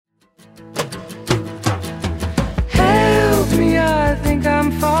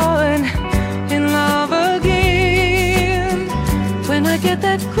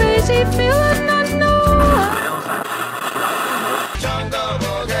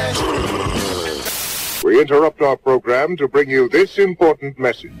interrupt our program to bring you this important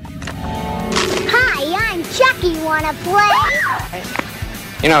message. Hi, I'm Chucky. Wanna play?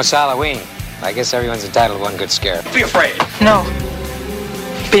 You know, it's Halloween. I guess everyone's entitled to one good scare. Be afraid. No.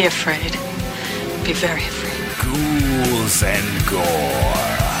 Be afraid. Be very afraid. Ghouls and gore.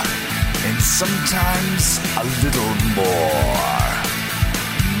 And sometimes a little more.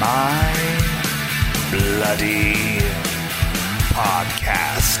 My Bloody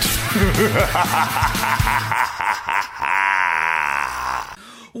Podcast.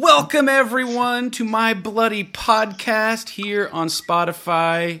 Welcome, everyone, to My Bloody Podcast here on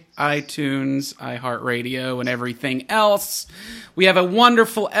Spotify, iTunes, iHeartRadio, and everything else. We have a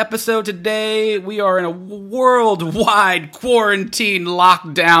wonderful episode today. We are in a worldwide quarantine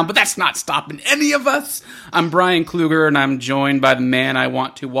lockdown, but that's not stopping any of us. I'm Brian Kluger, and I'm joined by the man I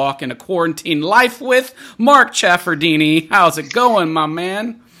want to walk in a quarantine life with, Mark Chaffardini. How's it going, my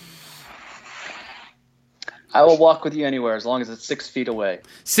man? I will walk with you anywhere as long as it's 6 feet away.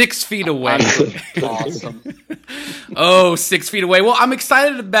 6 feet away. Awesome. Oh, 6 feet away. Well, I'm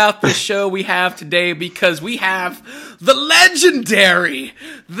excited about the show we have today because we have the legendary,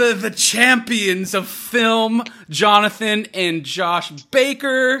 the champions of film, Jonathan and Josh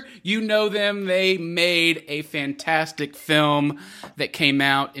Baker. You know them. They made a fantastic film that came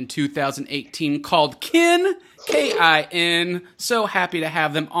out in 2018 called Kin. K-I-N. So happy to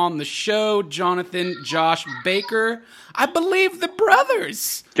have them on the show. Jonathan, Josh Baker. I believe the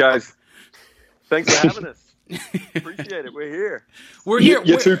brothers. Guys, thanks for having us. Appreciate it. We're here. We're here.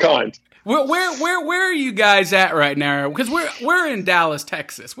 You're too kind. Where are you guys at right now? Because we're in Dallas,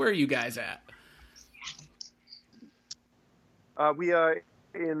 Texas. Where are you guys at? We are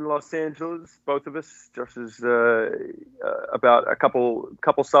in Los Angeles, both of us. Josh is about a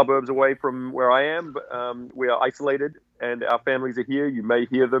couple suburbs away from where I am. But, we are isolated, and our families are here. You may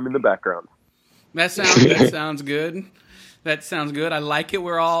hear them in the background. That sounds good. That sounds good. I like it.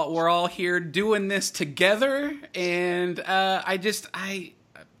 We're all here doing this together, and I'm just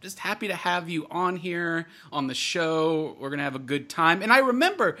happy to have you on here on the show. We're gonna have a good time. And I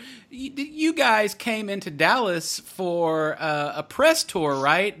remember you guys came into Dallas for a press tour,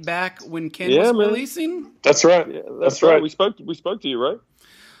 right? Back when Ken was releasing. That's right. Yeah, that's right. We spoke to you, right?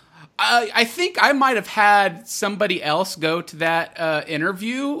 I think I might have had somebody else go to that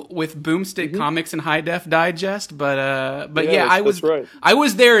interview with Boomstick Comics and High Def Digest, but yeah, I was right. I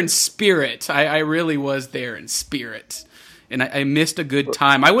was there in spirit. I really was there in spirit. And I missed a good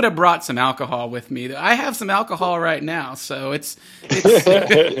time. I would have brought some alcohol with me. I have some alcohol right now, so it's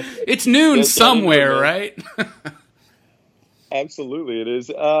noon somewhere, right? Absolutely, it is.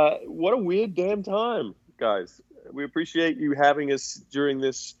 What a weird damn time, guys. We appreciate you having us during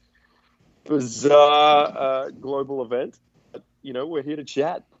this bizarre global event. You know, we're here to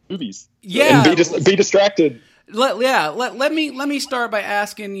chat movies. Yeah, and be distracted. Let me start by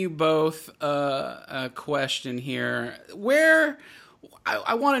asking you both a question here. Where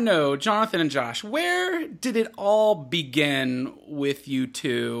I want to know, Jonathan and Josh, where did it all begin with you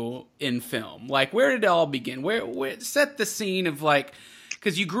two in film? Like, where did it all begin? Where set the scene of, like,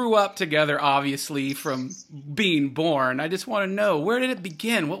 because you grew up together, obviously, from being born. I just want to know, where did it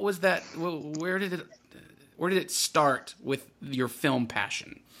begin? What was that? Where did it start with your film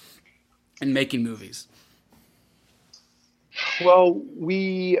passion and making movies? Well,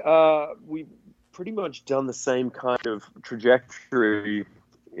 we pretty much done the same kind of trajectory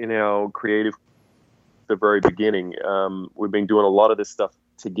in our creative at the very beginning. We've been doing a lot of this stuff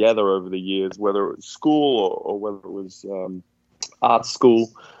together over the years, whether it was school or whether it was art school.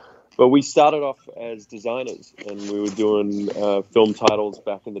 But we started off as designers, and we were doing film titles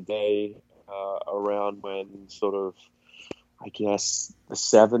back in the day, around when sort of, I guess, the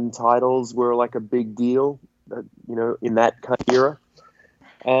 7 titles were like a big deal. You know, in that kind of era,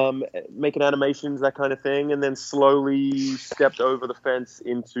 making animations, that kind of thing, and then slowly stepped over the fence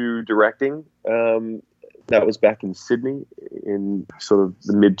into directing. That was back in Sydney in sort of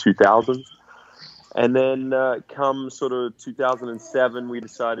the mid-2000s. And then come sort of 2007, we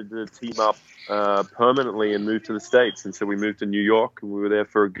decided to team up permanently and move to the States. And so we moved to New York, and we were there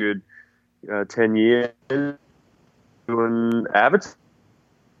for a good 10 years doing Avatar.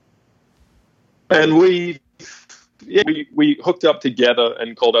 And we hooked up together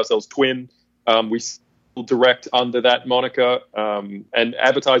and called ourselves Twin. We still direct under that moniker. And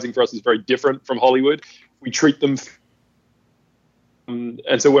advertising for us is very different from Hollywood. We treat them. And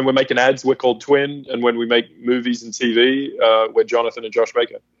so when we're making ads, we're called Twin. And when we make movies and TV, we're Jonathan and Josh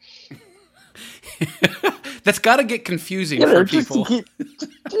Baker. That's got to get confusing You know, for just people.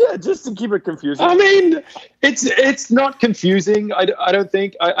 just to keep it confusing. I mean, it's not confusing. I don't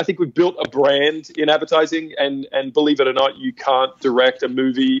think. I think we've built a brand in advertising, and believe it or not, you can't direct a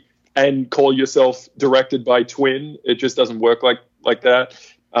movie and call yourself directed by Twin. It just doesn't work like that.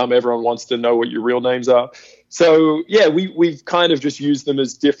 Everyone wants to know what your real names are. So yeah, we've kind of just used them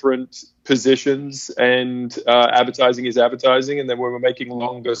as different positions, and advertising is advertising. And then when we're making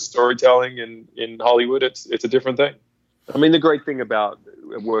longer storytelling in Hollywood, it's a different thing. I mean, the great thing about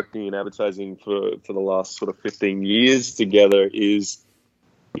working in advertising for the last sort of 15 years together is,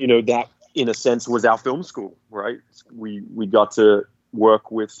 you know, that in a sense was our film school, right? We got to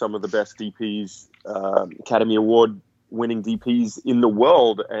work with some of the best DPs, Academy Award winning DPs in the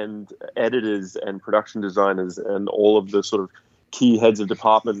world, and editors and production designers and all of the sort of key heads of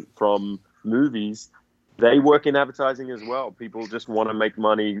department from movies. They work in advertising as well. People just want to make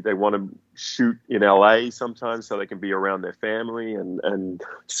money. They want to shoot in LA sometimes so they can be around their family, and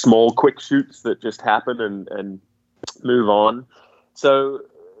small quick shoots that just happen and move on. So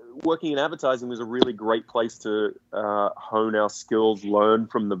working in advertising was a really great place to hone our skills, learn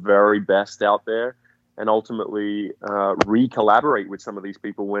from the very best out there, and ultimately re-collaborate with some of these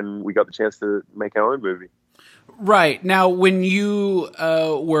people when we got the chance to make our own movie. Right. Now, when you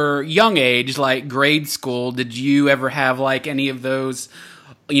were young age, like grade school, did you ever have like any of those,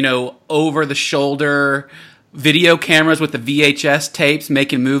 you know, over-the-shoulder video cameras with the VHS tapes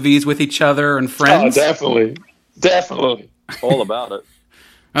making movies with each other and friends? Oh, definitely. All about it.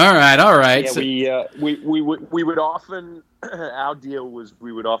 All right. Yeah, we would often, our deal was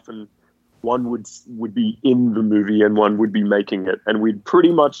we would often, one would be in the movie and one would be making it, and we'd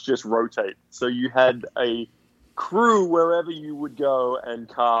pretty much just rotate. So you had a crew wherever you would go and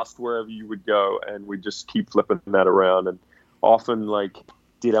cast wherever you would go, and we'd just keep flipping that around, and often like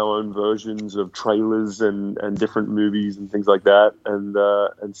did our own versions of trailers and different movies and things like that, and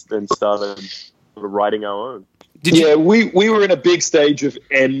then started sort of writing our own. We were in a big stage of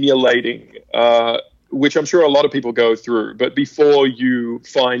emulating, which I'm sure a lot of people go through. But before you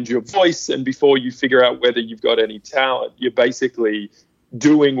find your voice and before you figure out whether you've got any talent, you're basically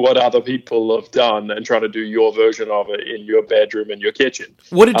doing what other people have done and trying to do your version of it in your bedroom and your kitchen.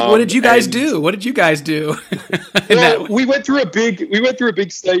 What did you guys do? What did you guys do? Well, we went through a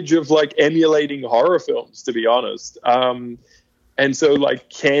big stage of like emulating horror films, to be honest. And so like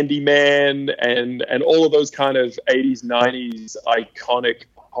Candyman and all of those kind of 80s, 90s iconic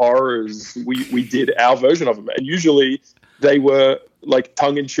horrors, we did our version of them. And usually they were like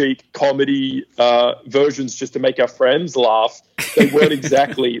tongue-in-cheek comedy versions just to make our friends laugh. They weren't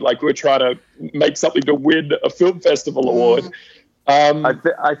exactly like we were trying to make something to win a film festival award. I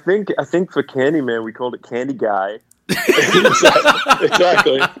think for Candyman we called it Candy Guy.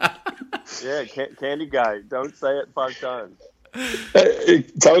 Exactly. Yeah, Candy Guy. Don't say it 5 times.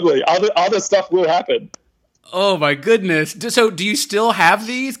 Totally. Other stuff will happen. Oh my goodness! So, do you still have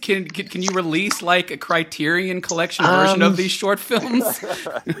these? Can you release like a Criterion Collection version of these short films?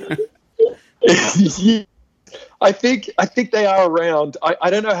 I think they are around. I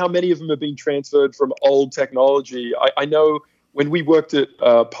don't know how many of them have been transferred from old technology. I know when we worked at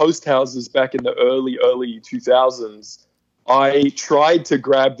post houses back in the early 2000s, I tried to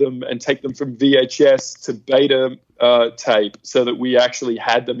grab them and take them from VHS to beta tape so that we actually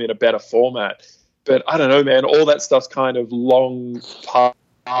had them in a better format. But I don't know, man. All that stuff's kind of long past.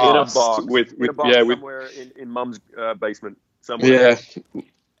 In a box. Somewhere in Mum's basement. Somewhere. Yeah.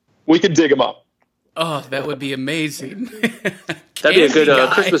 We could dig them up. Oh, that would be amazing. That'd be a good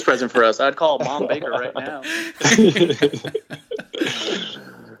Christmas present for us. I'd call Mom Baker right now.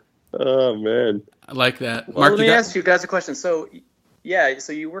 Oh, man. I like that. Well, Mark, let me ask you guys a question. So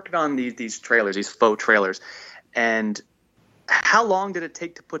you worked on these trailers, these faux trailers. And how long did it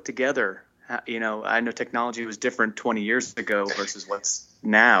take to put together? You know, I know technology was different 20 years ago versus what's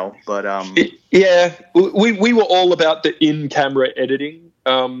now, but we were all about the in-camera editing.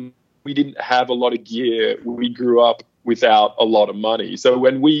 We didn't have a lot of gear. We grew up without a lot of money. So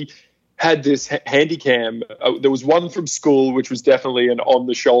when we had this Handycam, there was one from school, which was definitely an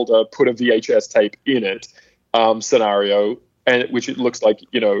on-the-shoulder, put a VHS tape in it scenario, and which it looks like,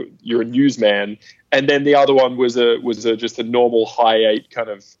 you know, you're a newsman. And then the other one was just a normal high-8 kind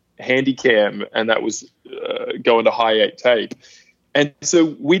of Handycam, and that was going to high-8 tape. And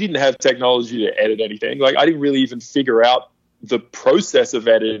so we didn't have technology to edit anything. Like, I didn't really even figure out the process of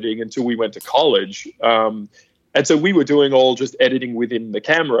editing until we went to college. And so we were doing all just editing within the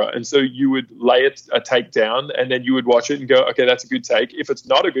camera. And so you would lay a take down, and then you would watch it and go, okay, that's a good take. If it's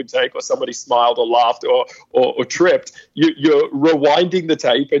not a good take, or somebody smiled or laughed or tripped, you're rewinding the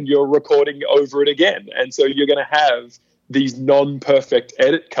tape and you're recording over it again. And so you're going to have these non-perfect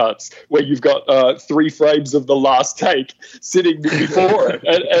edit cuts where you've got 3 frames of the last take sitting before it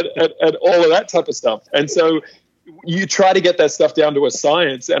and all of that type of stuff. And so you try to get that stuff down to a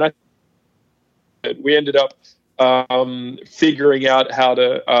science. And we ended up figuring out how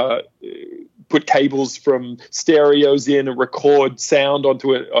to put cables from stereos in and record sound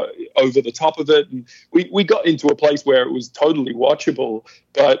onto it over the top of it. And we got into a place where it was totally watchable,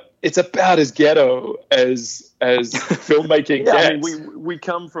 but it's about as ghetto as filmmaking yeah, gets. I mean, we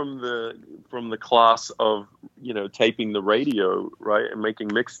come from the class of, you know, taping the radio, right, and making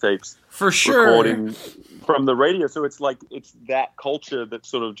mixtapes. For sure. Recording from the radio. So it's like, it's that culture that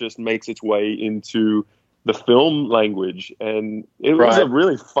sort of just makes its way into the film language. And it was a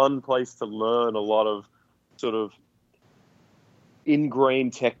really fun place to learn a lot of sort of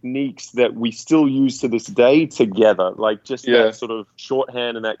ingrained techniques that we still use to this day together. Like just that sort of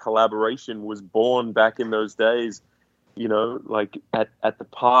shorthand and that collaboration was born back in those days, you know, like at the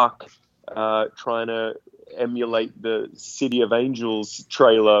park, trying to emulate the City of Angels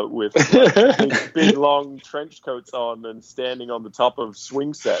trailer with big long trench coats on and standing on the top of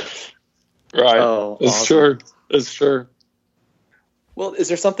swing sets. Right. Oh, it's awesome. true. It's true. Well, is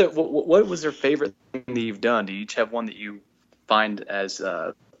there something? What was your favorite thing that you've done? Do you each have one that you find as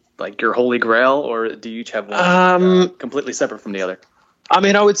like your holy grail, or do you each have one completely separate from the other? I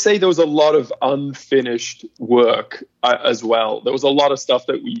mean, I would say there was a lot of unfinished work as well. There was a lot of stuff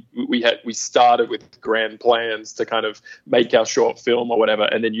that we started with grand plans to kind of make our short film or whatever,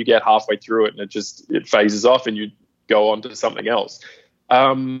 and then you get halfway through it and it phases off and you go on to something else.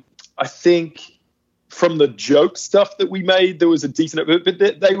 I think from the joke stuff that we made, there was a decent, but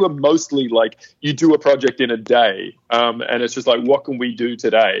they were mostly like you do a project in a day, and it's just like, what can we do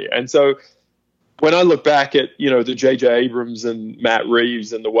today? And so when I look back at, you know, the J.J. Abrams and Matt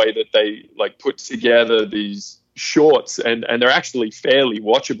Reeves and the way that they like put together these shorts, and they're actually fairly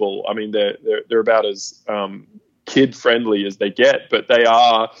watchable. I mean, they're about as kid friendly as they get, but they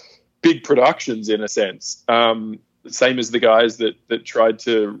are big productions in a sense. Same as the guys that tried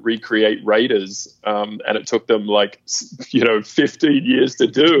to recreate Raiders, and it took them 15 years to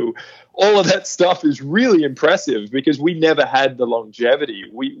do. All of that stuff is really impressive because we never had the longevity.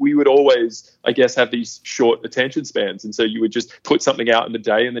 We would always, I guess, have these short attention spans. And so you would just put something out in a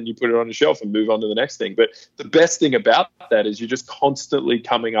day and then you put it on a shelf and move on to the next thing. But the best thing about that is you're just constantly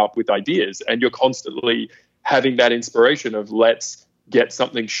coming up with ideas and you're constantly having that inspiration of let's get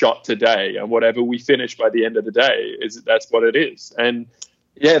something shot today, and whatever we finish by the end of the day that's what it is. And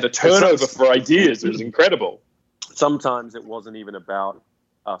yeah, the turnover for ideas is incredible. Sometimes it wasn't even about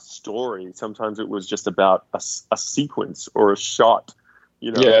a story. Sometimes it was just about a sequence or a shot,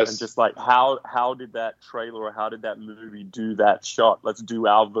 you know, and just like how did that trailer or how did that movie do that shot? Let's do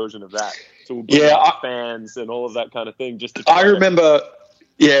our version of that. So we'll bring out fans and all of that kind of thing. I remember.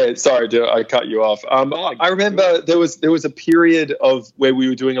 Yeah, sorry, I cut you off. I remember there was a period of where we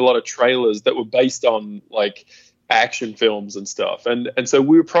were doing a lot of trailers that were based on like action films and stuff. And so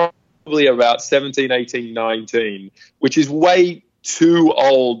we were probably about 17, 18, 19, which is way too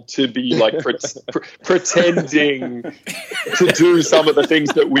old to be like pretending to do some of the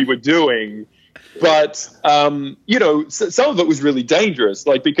things that we were doing. But, you know, some of it was really dangerous,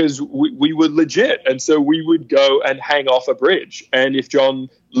 like because we were legit. And so we would go and hang off a bridge. And if John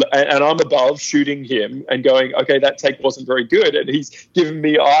and I'm above shooting him and going, okay, that take wasn't very good. And he's giving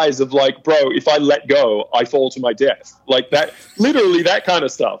me eyes of like, bro, if I let go, I fall to my death. Like that, literally that kind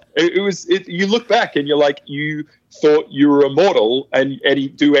of stuff. You look back and you're like, you thought you were immortal and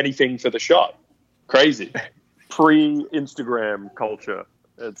he'd do anything for the shot. Crazy. Pre-Instagram culture.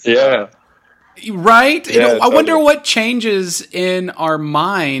 Right? Yeah, I wonder what changes in our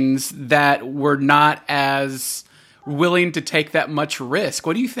minds that we're not as willing to take that much risk.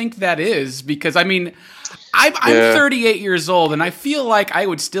 What do you think that is? Because, I mean, I'm 38 years old, and I feel like I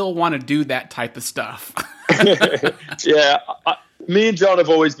would still want to do that type of stuff. Yeah. Me and John have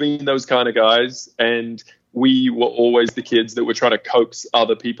always been those kind of guys, and we were always the kids that were trying to coax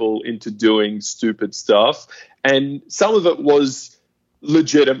other people into doing stupid stuff. And some of it was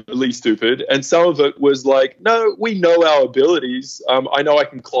legitimately stupid, and some of it was like, no, we know our abilities. I know I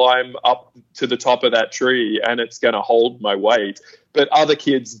can climb up to the top of that tree and it's going to hold my weight, but other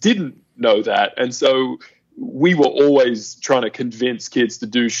kids didn't know that. And so we were always trying to convince kids to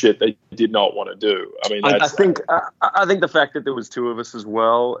do shit they did not want to do. I mean, I think the fact that there was two of us as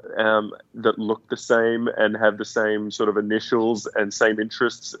well that looked the same and have the same sort of initials and same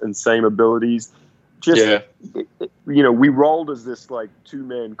interests and same abilities. Just, we rolled as this like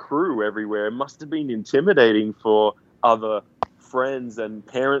 2-man crew everywhere. It must have been intimidating for other friends and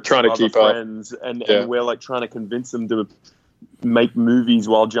parents trying to keep friends, and we're like trying to convince them to make movies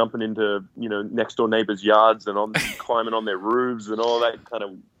while jumping into next door neighbors' yards and climbing on their roofs and all that kind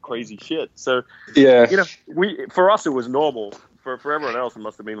of crazy shit. So for us it was normal. For everyone else, it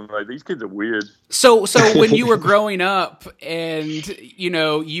must have been like, these kids are weird. So when you were growing up and,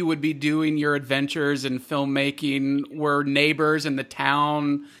 you would be doing your adventures and filmmaking, were neighbors in the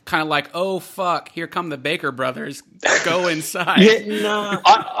town kind of like, oh, fuck, here come the Baker brothers, go inside?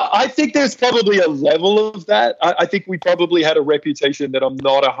 I think there's probably a level of that. I think we probably had a reputation that I'm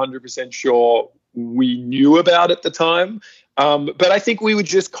not 100% sure we knew about at the time. But I think we were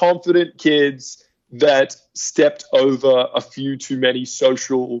just confident kids that stepped over a few too many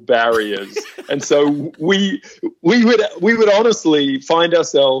social barriers. And so we would honestly find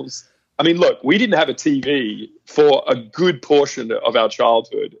ourselves, I mean, look, we didn't have a TV for a good portion of our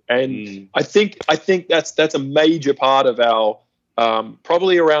childhood. And I think that's a major part of our,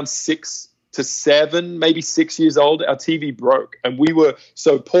 probably around 6 to 7, maybe 6 years old, our TV broke. And we were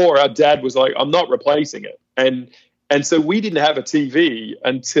so poor, our dad was like, I'm not replacing it. And so we didn't have a TV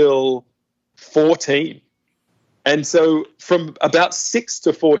until 14. And so from about 6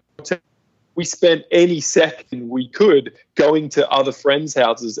 to 14, we spent any second we could going to other friends'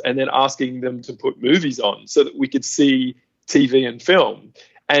 houses and then asking them to put movies on so that we could see TV and film.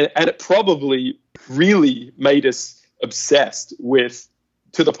 And it probably really made us obsessed with,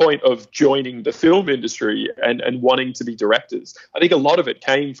 to the point of joining the film industry and wanting to be directors. I think a lot of it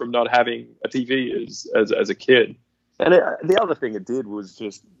came from not having a TV as a kid. And the other thing it did was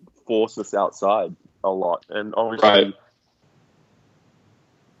just force us outside a lot, and obviously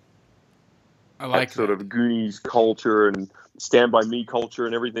I like that sort of Goonies culture and Stand By Me culture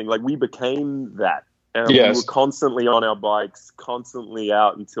and everything. Like, we became that, and we were constantly on our bikes, constantly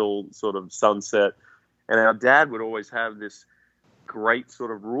out until sort of sunset. And our dad would always have this great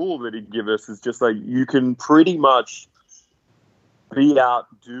sort of rule that he'd give us, is just like, you can pretty much be out,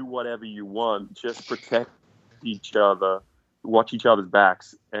 do whatever you want, just protect each other, watch each other's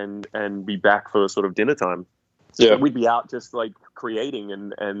backs, and be back for sort of dinner time. So we'd be out just like creating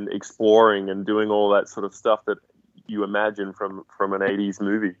and exploring and doing all that sort of stuff that you imagine from an 80s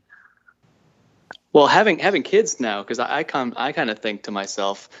movie. Well, having kids now, because I kind of think to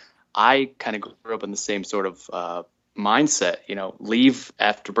myself, I kind of grew up in the same sort of mindset, leave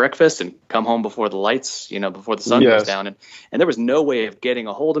after breakfast and come home before the lights, before the sun goes down. And there was no way of getting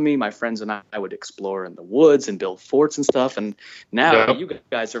a hold of me. My friends and I would explore in the woods and build forts and stuff. And now you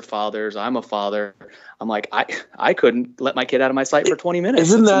guys are fathers. I'm a father. I'm like, I couldn't let my kid out of my sight for 20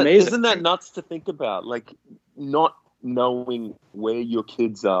 minutes. It's amazing. Isn't that nuts to think about? Like, not knowing where your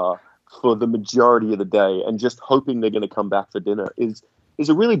kids are for the majority of the day and just hoping they're going to come back for dinner is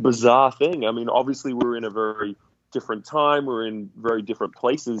a really bizarre thing. I mean, obviously we're in a very different time. We're in very different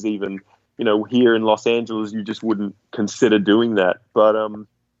places. Even, here in Los Angeles, you just wouldn't consider doing that. But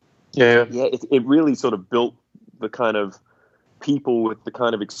it really sort of built the kind of people with the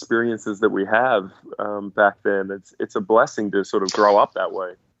kind of experiences that we have back then. It's a blessing to sort of grow up that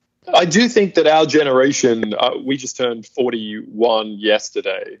way. I do think that our generation, we just turned 41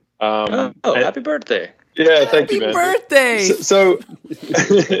 yesterday. Happy birthday. Yeah, thank you, man. Happy birthday! So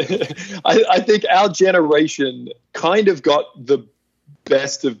I think our generation kind of got the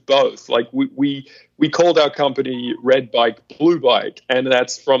best of both. Like, we called our company Red Bike, Blue Bike, and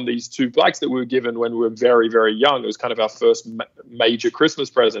that's from these two bikes that we were given when we were very, very young. It was kind of our first major Christmas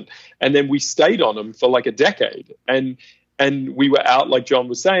present. And then we stayed on them for like a decade. And we were out, like John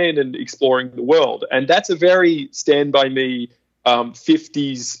was saying, and exploring the world. And that's a very Stand By Me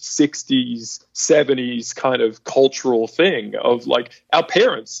 50s, 60s, 70s kind of cultural thing of, like, our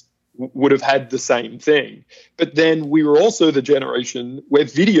parents would have had the same thing. But then we were also the generation where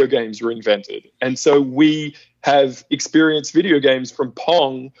video games were invented. And so we have experienced video games from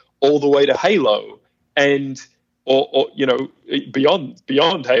Pong all the way to Halo and, or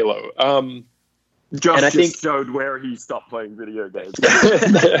beyond Halo. Josh just showed where he stopped playing video games.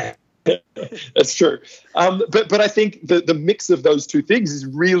 That's true. But I think the mix of those two things is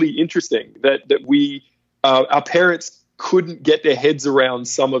really interesting, that we, our parents couldn't get their heads around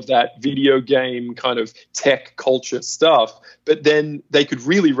some of that video game kind of tech culture stuff, but then they could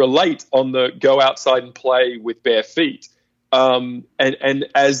really relate on the go outside and play with bare feet. And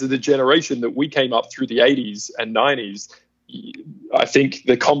as the generation that we came up through the 80s and 90s, I think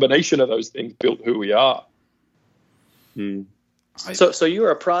the combination of those things built who we are. So you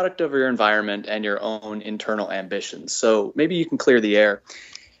are a product of your environment and your own internal ambitions. So maybe you can clear the air.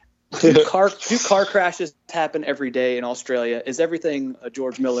 Do car crashes happen every day in Australia? Is everything a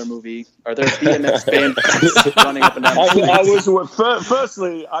George Miller movie? Are there BMX bandits running up and down the streets?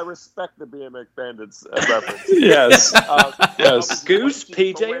 Firstly, I respect the BMX bandits reference. Yes. Yes. Goose,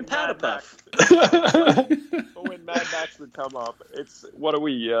 PJ, and Powder Puff. But when Mad Max would come up, it's, what are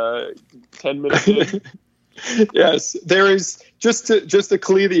we, 10 minutes in? Yes, there is, just to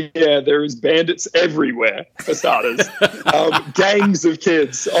clear the air, there is bandits everywhere, for starters. Gangs of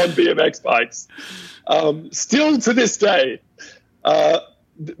kids on BMX bikes. Still to this day,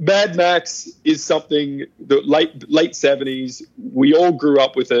 Mad Max is something, the late 70s, we all grew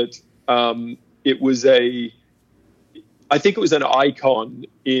up with it. I think it was an icon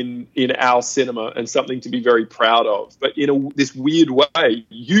in our cinema and something to be very proud of. But in this weird way,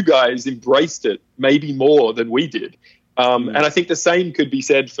 you guys embraced it maybe more than we did. And I think the same could be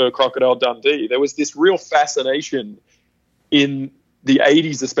said for Crocodile Dundee. There was this real fascination in the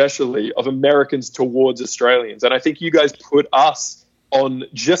 80s especially of Americans towards Australians. And I think you guys put us on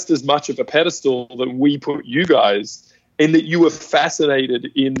just as much of a pedestal that we put you guys, in that you were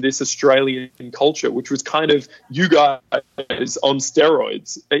fascinated in this Australian culture, which was kind of you guys on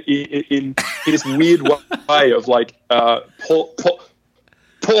steroids in this weird way of like Paul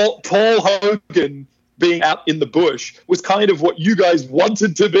Hogan being out in the bush was kind of what you guys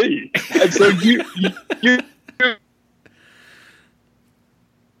wanted to be. And so you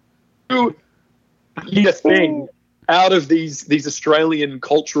a thing out of these Australian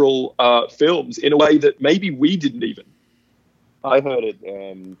cultural films in a way that maybe we didn't even. I heard it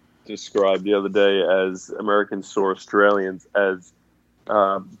described the other day as Americans saw Australians as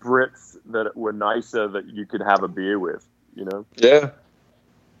Brits that were nicer that you could have a beer with, you know?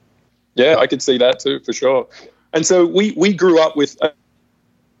 Yeah, I could see that too, for sure. And so we grew up with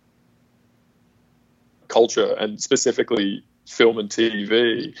culture and specifically film and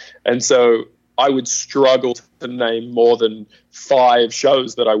TV. And so I would struggle to name more than 5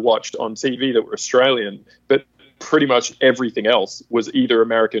 shows that I watched on TV that were Australian, but pretty much everything else was either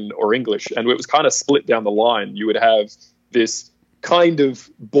American or English. And it was kind of split down the line. You would have this kind of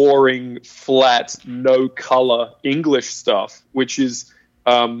boring, flat, no color English stuff, which is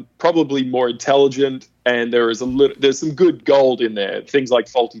probably more intelligent. And there's some good gold in there. Things like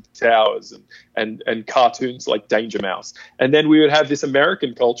Fawlty Towers and cartoons like Danger Mouse. And then we would have this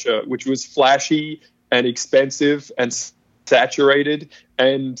American culture, which was flashy and expensive and saturated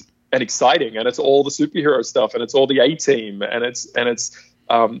and exciting, and it's all the superhero stuff, and it's all the A-Team, and it's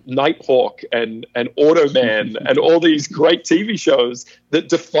Nighthawk and Automan and all these great TV shows that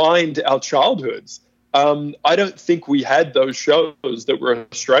defined our childhoods. I don't think we had those shows that were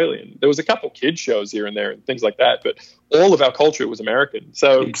Australian. There was a couple kids shows here and there and things like that, but all of our culture was American.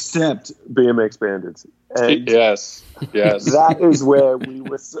 So except BMX Bandits. And yes. That is where we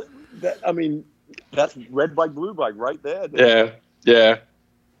were. That's Red Bike, Blue Bike right there. Yeah.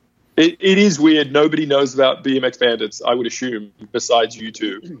 It is weird. Nobody knows about BMX Bandits, I would assume, besides you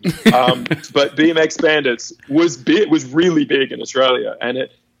two. But BMX Bandits was really big in Australia, and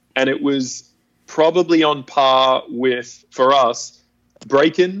it was probably on par with, for us,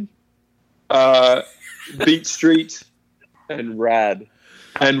 Breakin', Beat Street, and Rad.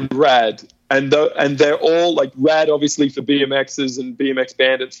 And they're all like Rad, obviously for BMXs, and BMX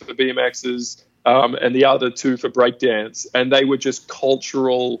Bandits for BMXs, and the other two for breakdance, and they were just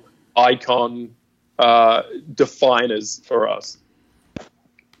cultural icon definers for us.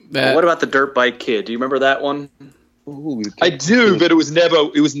 What about the Dirt Bike Kid? Do you remember that one? Ooh, I do, but it was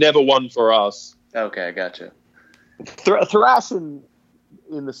never one for us. Okay, I gotcha. Thrashing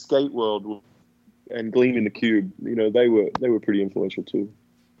in the skate world and Gleaming the Cube, they were pretty influential too.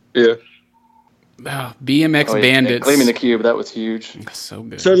 Yeah. Oh, BMX Bandits. Gleaming the Cube, that was huge. So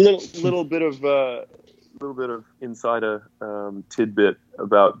good. So a little bit of insider tidbit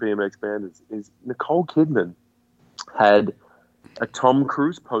about BMX Bandits is Nicole Kidman had a Tom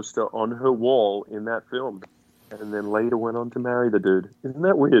Cruise poster on her wall in that film, and then later went on to marry the dude. Isn't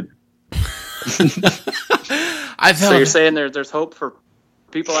that weird? So you're saying there's hope for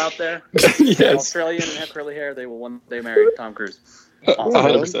people out there? Yes. Australian and have curly hair, they will one day marry Tom Cruise.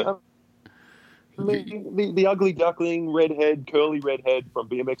 100%. The ugly duckling, redhead, curly redhead from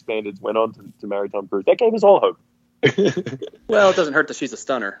BMX Bandits went on to marry Tom Cruise. That gave us all hope. Well, it doesn't hurt that she's a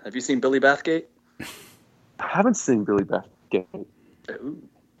stunner. Have you seen Billy Bathgate? I haven't seen Billy Bathgate. Ooh.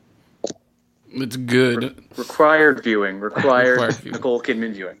 It's good. Required viewing. Required viewing. Nicole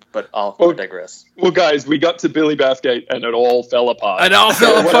Kidman viewing. But I'll digress. Well, guys, we got to Billy Bathgate and it all fell apart. It all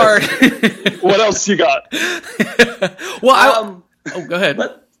fell apart. What else you got? Well, go ahead.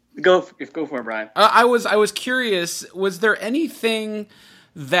 Go for it, Brian. I was curious. Was there anything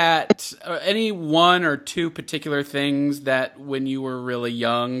that any one or two particular things that when you were really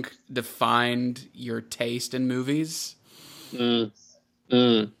young defined your taste in movies?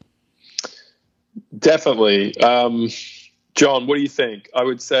 Definitely. John, what do you think? I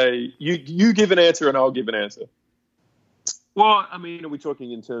would say you give an answer and I'll give an answer. Well, I mean, are we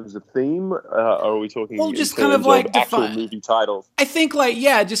talking in terms of theme, or are we talking in just terms kind of like actual movie titles? I think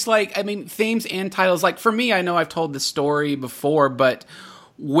themes and titles. Like for me, I know I've told the story before, but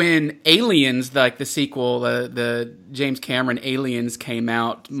when Aliens, like the sequel, the James Cameron Aliens came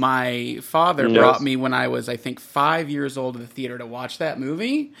out, my father brought me when I was, I think, 5 years old to the theater to watch that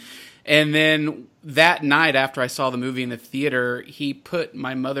movie. And then that night after I saw the movie in the theater, he put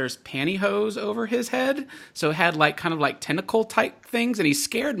my mother's pantyhose over his head. So it had kind of tentacle type things, and he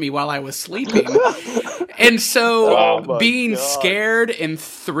scared me while I was sleeping. And so being scared and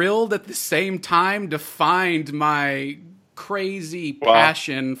thrilled at the same time defined my crazy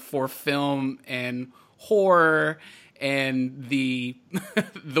passion for film and horror and the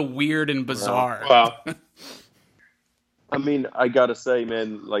weird and bizarre. Wow. I mean, I gotta say,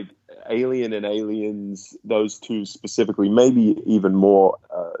 man, Alien and Aliens, those two specifically, maybe even more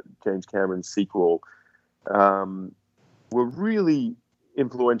James Cameron's sequel, were really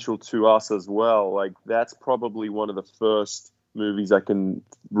influential to us as well. That's probably one of the first movies I can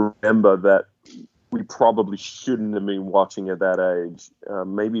remember that we probably shouldn't have been watching at that age.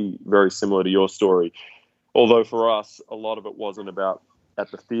 Maybe very similar to your story. Although for us, a lot of it wasn't about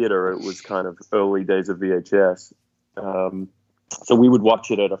at the theater. It was kind of early days of VHS. So we would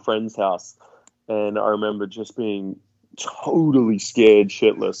watch it at a friend's house, and I remember just being totally scared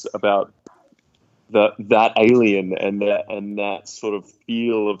shitless about that alien and that sort of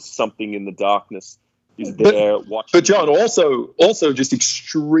feel of something in the darkness is there watching. But John, also just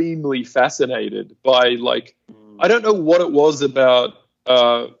extremely fascinated by I don't know what it was about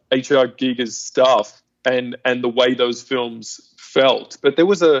H.R. Giger's stuff and the way those films felt, but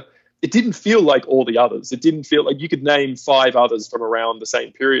it didn't feel like all the others. It didn't feel like you could name 5 others from around the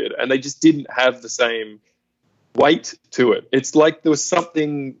same period, and they just didn't have the same weight to it. It's like there was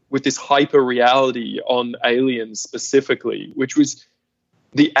something with this hyper reality on Aliens specifically, which was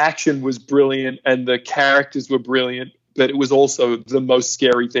the action was brilliant and the characters were brilliant, but it was also the most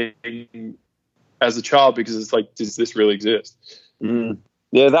scary thing as a child because it's does this really exist?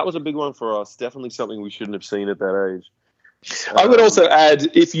 Yeah, that was a big one for us. Definitely something we shouldn't have seen at that age. I would also add,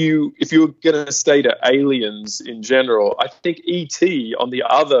 if you were going to stay to Aliens in general, I think E.T. on the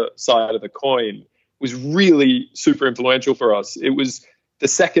other side of the coin was really super influential for us. It was the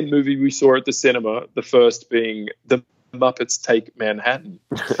second movie we saw at the cinema, the first being The Muppets Take Manhattan.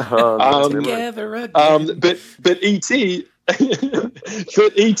 Together again. But E.T.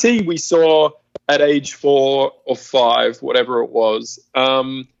 but E.T. we saw at age 4 or 5, whatever it was.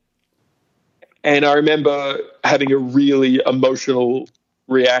 And I remember having a really emotional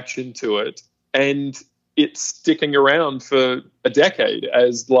reaction to it and it sticking around for a decade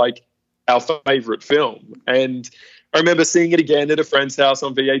as our favorite film. And I remember seeing it again at a friend's house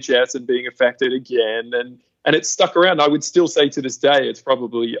on VHS and being affected again. And it stuck around. I would still say to this day, it's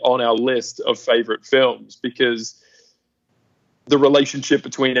probably on our list of favorite films because the relationship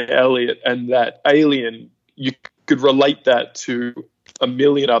between Elliot and that alien, you could relate that to a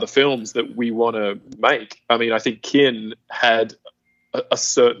million other films that we want to make. I mean, I think Kin had a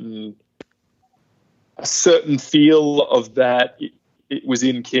certain feel of that. It was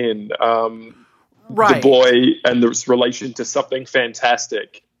in Kin. Right. The boy and this relation to something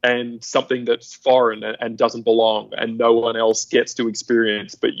fantastic and something that's foreign and doesn't belong and no one else gets to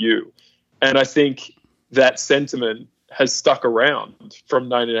experience but you. And I think that sentiment has stuck around from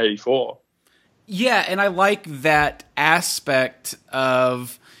 1984. Yeah, and I like that aspect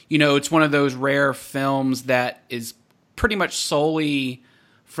of, it's one of those rare films that is pretty much solely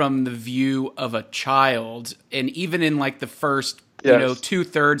from the view of a child. And even in the first,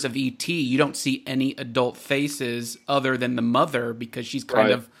 2/3 of E.T., you don't see any adult faces other than the mother because she's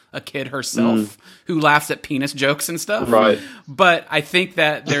kind of a kid herself who laughs at penis jokes and stuff. Right. But I think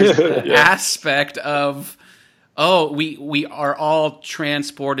that there's an aspect of, we are all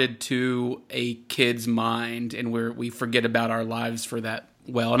transported to a kid's mind, and we forget about our lives for that.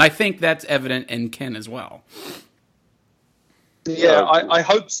 Well, and I think that's evident in Ken as well. Yeah, I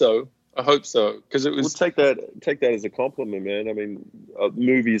hope so. I hope so, because it was. We'll take that as a compliment, man. I mean,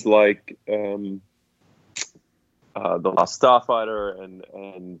 movies like The Last Starfighter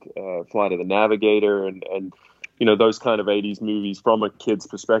and Flight of the Navigator and those kind of 80s movies from a kid's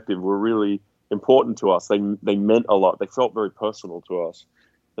perspective were really important to us. They meant a lot. They felt very personal to us,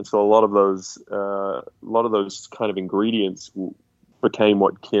 and so a lot of those kind of ingredients became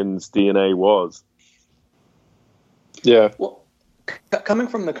what Kin's DNA was. Yeah. Well, coming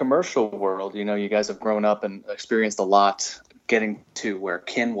from the commercial world, you guys have grown up and experienced a lot getting to where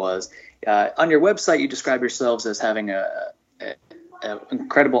Kin was. On your website, you describe yourselves as having an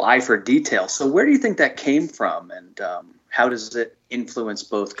incredible eye for detail. So where do you think that came from, and how does it influence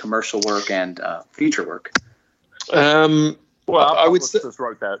both commercial work and feature work? Well, I would say just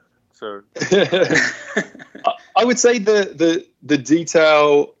wrote that. So I would say the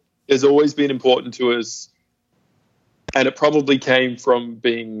detail has always been important to us. And it probably came from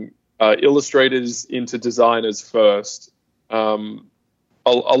being illustrators into designers first. A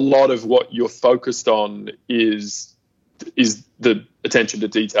lot of what you're focused on is the attention to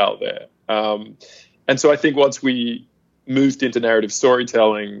detail there. And so I think once we moved into narrative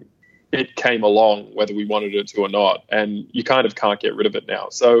storytelling, it came along whether we wanted it to or not. And you kind of can't get rid of it now.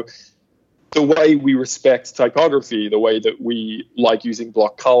 So the way we respect typography, the way that we like using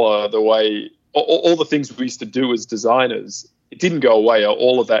block color, the way... all the things we used to do as designers, it didn't go away.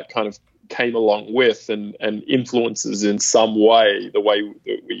 All of that kind of came along with and influences in some way the way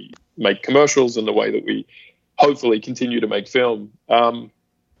that we make commercials and the way that we hopefully continue to make film.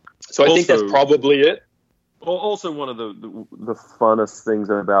 So I think that's probably it. Also, one of the funnest things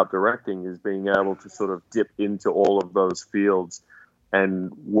about directing is being able to sort of dip into all of those fields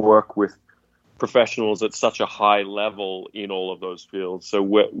and work with professionals at such a high level in all of those fields. So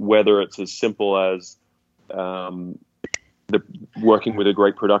whether it's as simple as working with a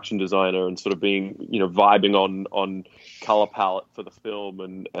great production designer and sort of being, vibing on color palette for the film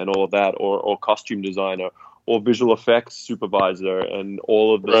and all of that, or costume designer or visual effects supervisor and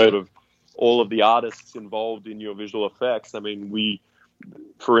all of the all of the artists involved in your visual effects. I mean,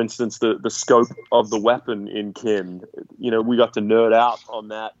 for instance, the scope of the weapon in Kin, we got to nerd out on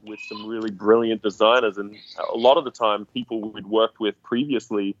that with some really brilliant designers. And a lot of the time people we'd worked with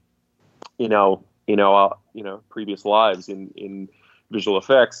previously in our previous lives in visual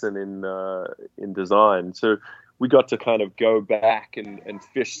effects and in design. So we got to kind of go back and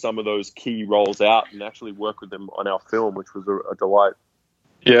fish some of those key roles out and actually work with them on our film, which was a delight.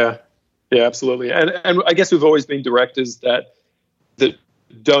 Yeah, absolutely. And I guess we've always been directors that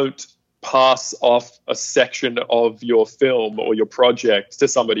don't pass off a section of your film or your project to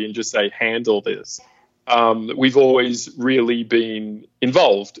somebody and just say, handle this. We've always really been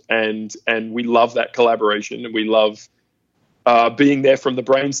involved and we love that collaboration, and we love being there from the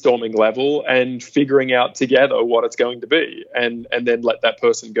brainstorming level and figuring out together what it's going to be, and then let that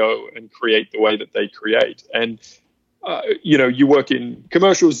person go and create the way that they create. And you work in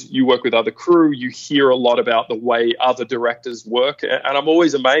commercials, you work with other crew, you hear a lot about the way other directors work. And I'm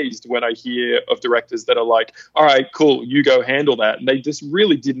always amazed when I hear of directors that are like, all right, cool, you go handle that. And they just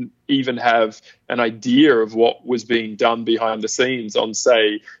really didn't even have an idea of what was being done behind the scenes on,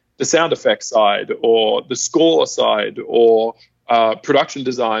 say, the sound effects side or the score side or production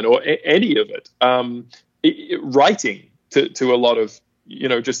design or any of it. Writing to a lot of,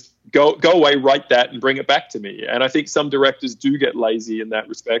 just go away, write that and bring it back to me. And I think some directors do get lazy in that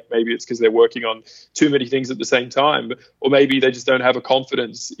respect. Maybe it's because they're working on too many things at the same time, or maybe they just don't have a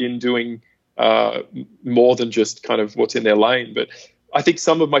confidence in doing more than just kind of what's in their lane. But I think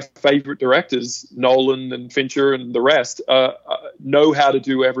some of my favorite directors, Nolan and Fincher and the rest, know how to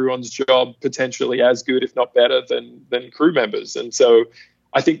do everyone's job potentially as good, if not better, than crew members. And so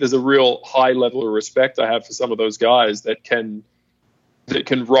I think there's a real high level of respect I have for some of those guys that can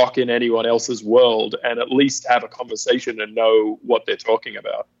rock in anyone else's world and at least have a conversation and know what they're talking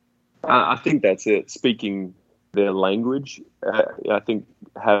about. I think that's it. Speaking their language, I think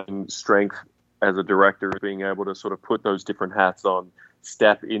having strength as a director, being able to sort of put those different hats on,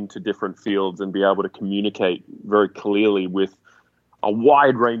 step into different fields and be able to communicate very clearly with a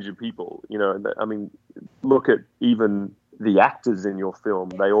wide range of people. I mean, look at even the actors in your film.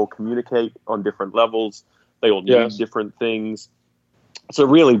 They all communicate on different levels. They all need different things. So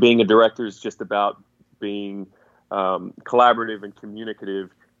really being a director is just about being collaborative and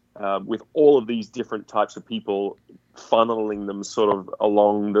communicative with all of these different types of people, funneling them sort of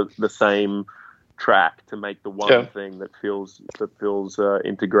along the same track to make the one thing that feels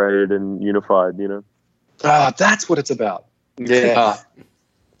integrated and unified, that's what it's about.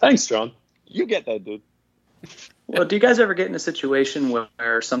 Thanks, John. You get that, dude. Well, do you guys ever get in a situation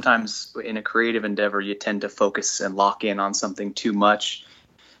where sometimes in a creative endeavor you tend to focus and lock in on something too much?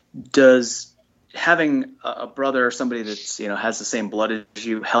 Does having a brother or somebody that's, you know, has the same blood as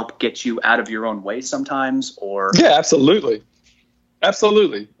you help get you out of your own way sometimes? Or Yeah, absolutely.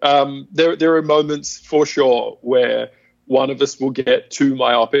 Absolutely. There are moments for sure where one of us will get too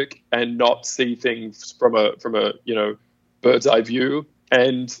myopic and not see things from a you know, bird's eye view,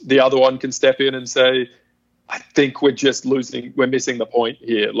 and the other one can step in and say, I think we're missing the point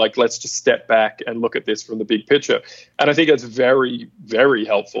here. Like, let's just step back and look at this from the big picture. And I think that's very, very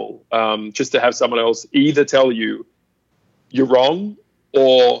helpful, just to have someone else either tell you you're wrong,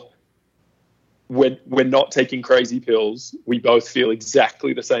 or we're not taking crazy pills. We both feel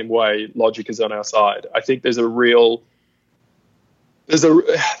exactly the same way. Logic is on our side. I think there's a real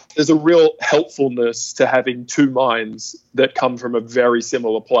helpfulness to having two minds that come from a very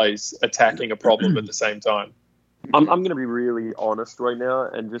similar place attacking a problem at the same time. I'm going to be really honest right now,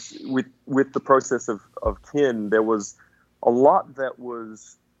 and just with the process of Kin, there was a lot that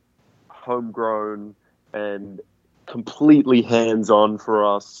was homegrown and completely hands-on for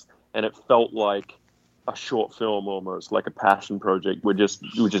us, and it felt like a short film almost, like a passion project. We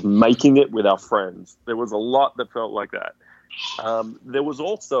were just making it with our friends. There was a lot that felt like that. There was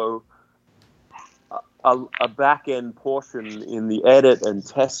also a back-end portion in the edit and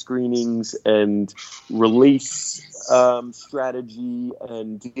test screenings and release strategy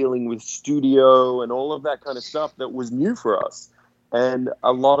and dealing with studio and all of that kind of stuff that was new for us. And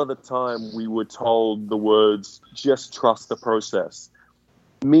a lot of the time we were told the words, just trust the process,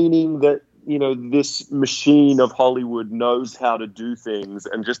 meaning that, you know, this machine of Hollywood knows how to do things,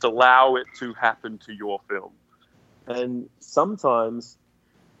 and just allow it to happen to your film. And sometimes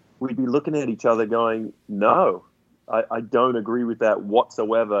we'd be looking at each other going, no, I don't agree with that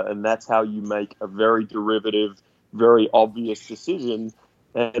whatsoever. And that's how you make a very derivative, very obvious decision.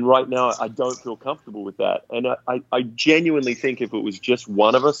 And right now, I don't feel comfortable with that. And I genuinely think if it was just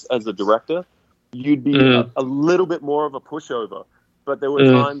one of us as a director, you'd be a little bit more of a pushover. But there were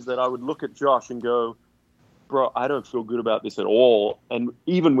times that I would look at Josh and go, bro, I don't feel good about this at all. And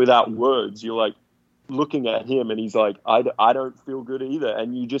even without words, you're like looking at him and he's like, I don't feel good either.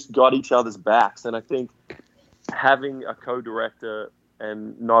 And you just got each other's backs. And I think having a co-director,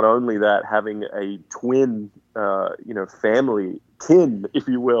 and not only that, having a twin, family, kin, if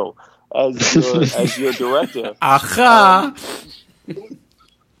you will, as your director. Aha!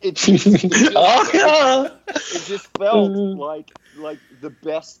 It just felt like the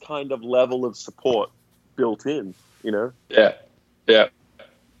best kind of level of support built in, you know? Yeah.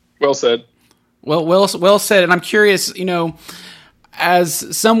 Well said. Well said. And I'm curious, you know,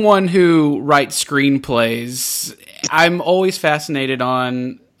 as someone who writes screenplays, I'm always fascinated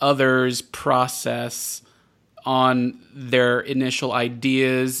on others' process on their initial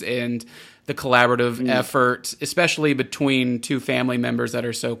ideas and the collaborative effort, especially between two family members that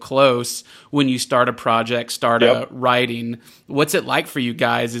are so close when you start a project, writing. What's it like for you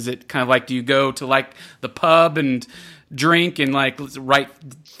guys? Is it kind of like, do you go to like the pub and drink and like write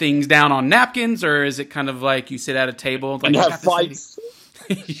things down on napkins, or is it kind of like you sit at a table and have fights?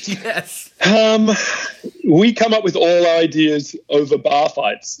 Yes. We come up with all our ideas over bar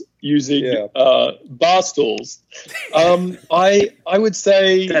fights using bar stools. I would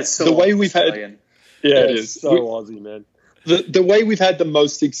say that's so the way we've Australian. had, it is so Aussie, man. The way we've had the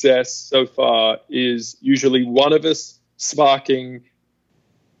most success so far is usually one of us sparking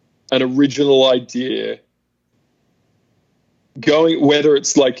an original idea, going, whether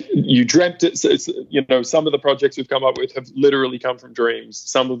it's like you dreamt it. So it's, you know, some of the projects we've come up with have literally come from dreams.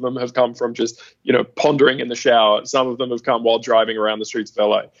 Some of them have come from just, you know, pondering in the shower. Some of them have come while driving around the streets of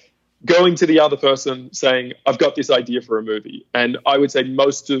LA. Going to the other person saying, I've got this idea for a movie. And I would say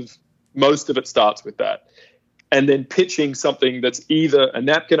most of it starts with that. And then pitching something that's either a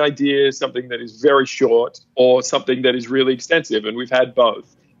napkin idea, something that is very short, or something that is really extensive. And we've had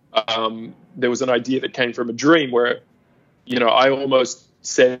both. There was an idea that came from a dream where, you know, I almost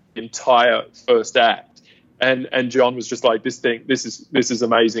said the entire first act, and John was just like, this is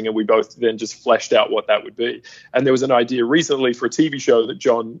amazing, and we both then just fleshed out what that would be. And there was an idea recently for a TV show that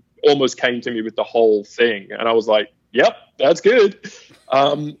John almost came to me with the whole thing, and I was like, yep, that's good.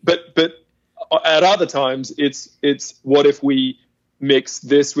 But at other times, it's what if we mix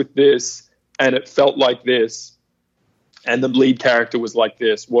this with this, and it felt like this, and the lead character was like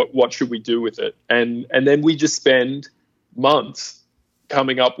this. What should we do with it? And then we just spend months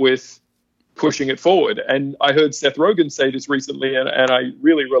coming up with pushing it forward. And I heard Seth Rogen say this recently, and I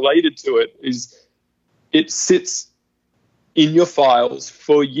really related to it, is it sits in your files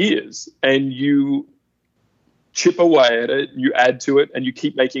for years, and you chip away at it, you add to it, and you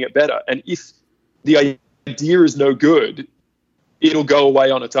keep making it better. And if the idea is no good, it'll go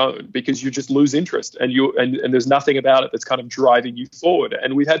away on its own because you just lose interest and there's nothing about it that's kind of driving you forward.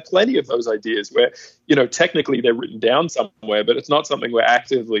 And we've had plenty of those ideas where, technically they're written down somewhere, but it's not something we're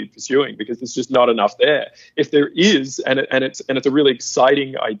actively pursuing because there's just not enough there. If there is, and it's a really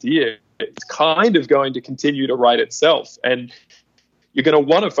exciting idea, it's kind of going to continue to write itself. And you're going to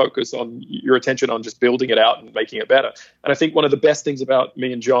want to focus on your attention on just building it out and making it better. And I think one of the best things about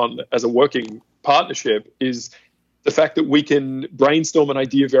me and John as a working partnership is the fact that we can brainstorm an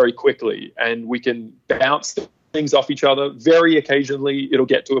idea very quickly and we can bounce things off each other. Very occasionally, it'll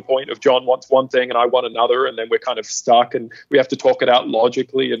get to a point of John wants one thing and I want another, and then we're kind of stuck and we have to talk it out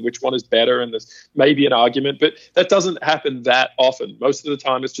logically and which one is better, and there's maybe an argument, but that doesn't happen that often. Most of the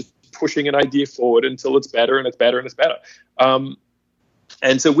time, it's just pushing an idea forward until it's better and it's better and it's better.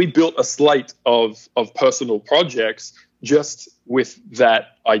 And so we built a slate of personal projects just with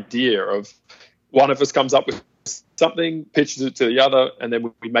that idea of one of us comes up with something, pitches it to the other, and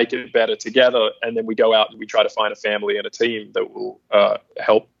then we make it better together, and then we go out and we try to find a family and a team that will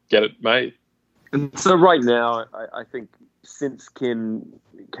help get it made. And so right now, I think since Kin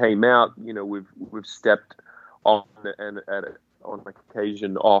came out, we've stepped on and on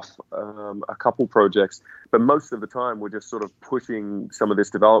occasion off a couple projects, but most of the time we're just sort of pushing some of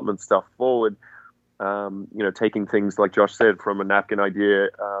this development stuff forward. Taking things, like Josh said, from a napkin idea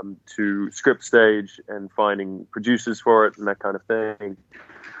to script stage and finding producers for it and that kind of thing.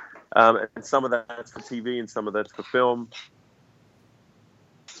 And some of that's for TV and some of that's for film.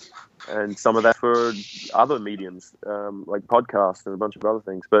 And some of that's for other mediums, like podcasts and a bunch of other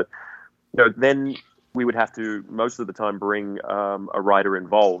things. But then we would have to, most of the time, bring a writer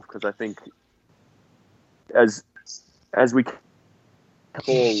involved, because I think as we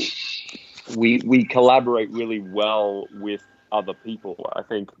all... We collaborate really well with other people. I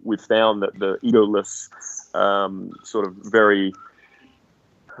think we've found that the egoless, sort of very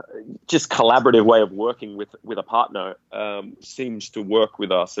just collaborative way of working with a partner seems to work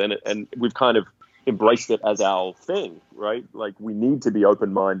with us, and we've kind of embraced it as our thing, right? Like, we need to be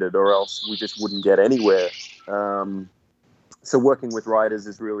open-minded or else we just wouldn't get anywhere. So working with writers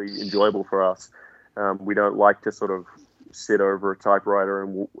is really enjoyable for us. We don't like to sort of sit over a typewriter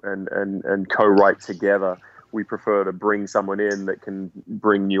and co-write together. We prefer to bring someone in that can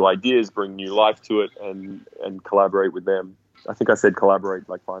bring new ideas, bring new life to it, and collaborate with them. I think I said collaborate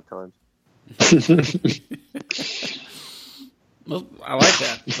like 5 times. Well, I like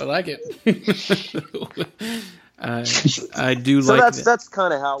that. I like it. I do so like that's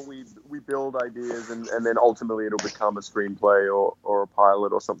kind of how we build ideas, and then ultimately it'll become a screenplay or a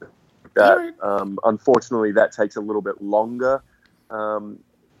pilot or something like that. Right. Unfortunately, that takes a little bit longer.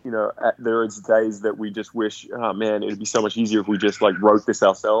 There is days that we just wish, oh man, it'd be so much easier if we just wrote this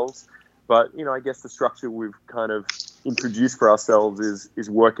ourselves. But, I guess the structure we've kind of introduced for ourselves is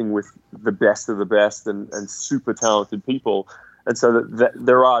working with the best of the best and super talented people. And so that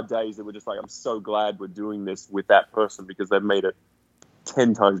there are days that we're just like, I'm so glad we're doing this with that person because they've made it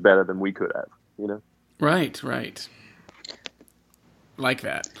 10 times better than we could have, Right. Like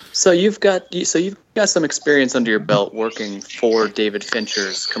that. So you've got some experience under your belt working for David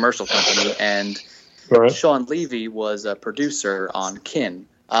Fincher's commercial company, and right. Shawn Levy was a producer on Kin.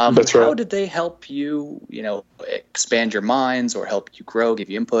 That's right. How did they help you, expand your minds or help you grow,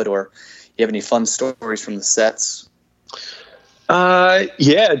 give you input, or you have any fun stories from the sets?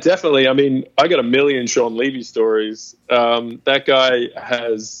 Yeah, definitely. I mean, I got a million Shawn Levy stories. That guy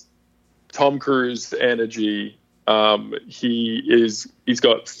has Tom Cruise energy. He's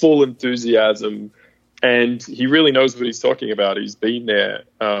got full enthusiasm, and he really knows what he's talking about. He's been there,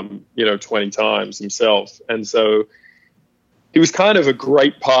 20 times himself. And so he was kind of a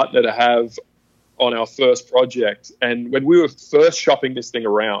great partner to have on our first project. And when we were first shopping this thing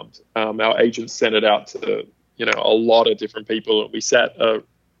around, our agents sent it out to, a lot of different people. And we sat a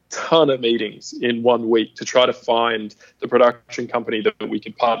ton of meetings in 1 week to try to find the production company that we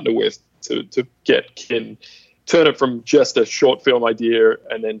could partner with to get Kin, turn it from just a short film idea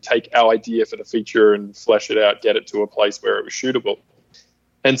and then take our idea for the feature and flesh it out, get it to a place where it was shootable.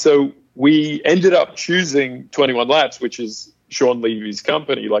 And so we ended up choosing 21 Laps, which is Shawn Levy's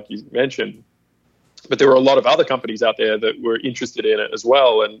company, like you mentioned. But there were a lot of other companies out there that were interested in it as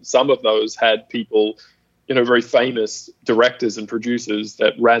well. And some of those had people, very famous directors and producers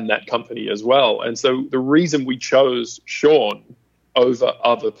that ran that company as well. And so the reason we chose Shawn over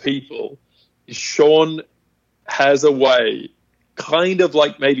other people is Shawn has a way, kind of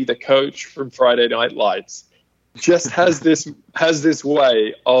like maybe the coach from Friday Night Lights, just has this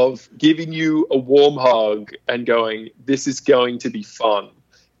way of giving you a warm hug and going, this is going to be fun,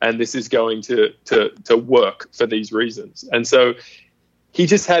 and this is going to work for these reasons. And so he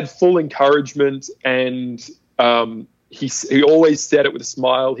just had full encouragement, and he always said it with a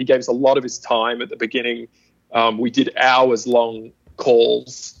smile. He gave us a lot of his time at the beginning. We did hours-long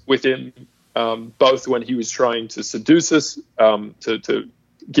calls with him, both when he was trying to seduce us to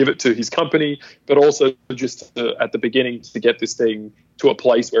give it to his company, but also just at the beginning to get this thing to a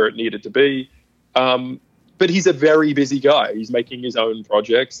place where it needed to be. But he's a very busy guy. He's making his own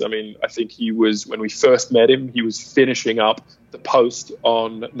projects. I mean, I think when we first met him, he was finishing up the post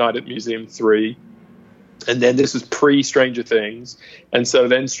on Night at Museum 3. And then this was pre-Stranger Things. And so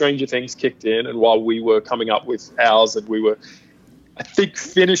then Stranger Things kicked in. And while we were coming up with ours, and we were, I think,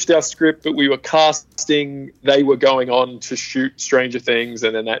 finished our script, but we were casting, they were going on to shoot Stranger Things.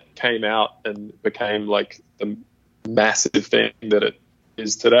 And then that came out and became like the massive thing that it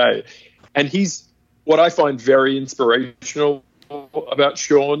is today. And what I find very inspirational about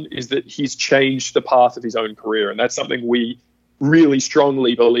Sean is that he's changed the path of his own career. And that's something we really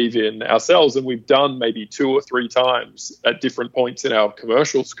strongly believe in ourselves, and we've done maybe 2 or 3 times at different points in our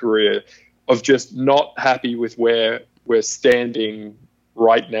commercials career of just not happy with where we're standing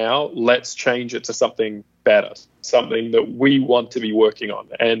right now. Let's change it to something better, something that we want to be working on,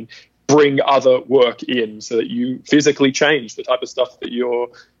 and bring other work in so that you physically change the type of stuff that you're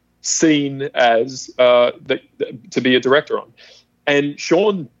seen as to be a director on. And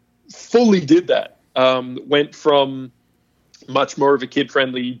Sean fully did that. Went from much more of a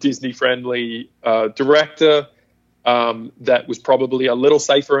kid-friendly, Disney-friendly director that was probably a little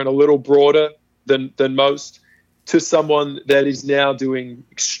safer and a little broader than most, to someone that is now doing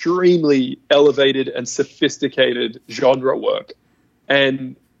extremely elevated and sophisticated genre work.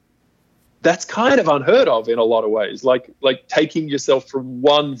 And that's kind of unheard of in a lot of ways, like taking yourself from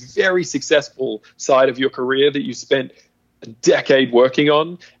one very successful side of your career that you spent a decade working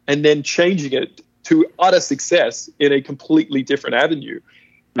on, and then changing it to utter success in a completely different avenue.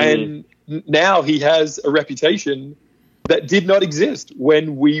 And now he has a reputation that did not exist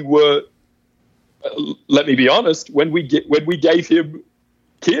when we were, let me be honest, when we gave him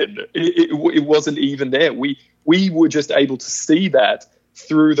Kid. It wasn't even there. We were just able to see that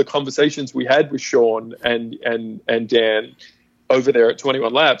through the conversations we had with Sean and Dan over there at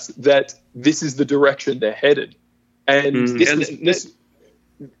 21 Laps, that this is the direction they're headed. And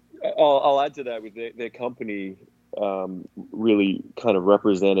I'll add to that with their company really kind of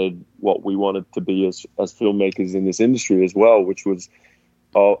represented what we wanted to be as filmmakers in this industry as well, which was,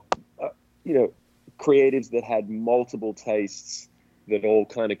 creatives that had multiple tastes that all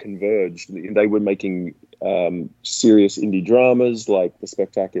kind of converged. They were making serious indie dramas like The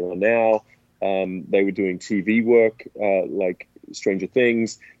Spectacular Now. They were doing TV work like Stranger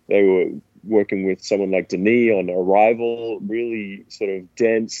Things. They were working with someone like Denis on Arrival, really sort of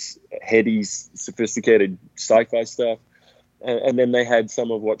dense, heady, sophisticated sci-fi stuff. And then they had some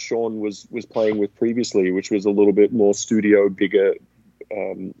of what Sean was playing with previously, which was a little bit more studio, bigger,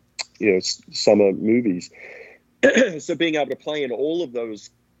 summer movies. So being able to play in all of those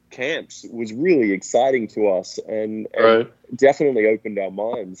camps was really exciting to us, and definitely opened our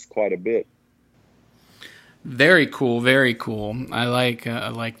minds quite a bit. Very cool, very cool. I like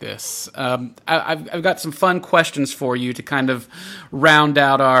this. I've got some fun questions for you to kind of round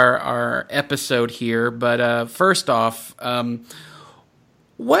out our episode here. But first off,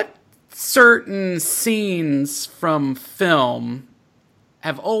 what certain scenes from film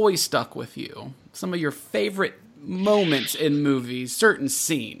have always stuck with you? Some of your favorite moments in movies, certain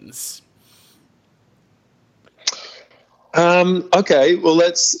scenes. Okay, well,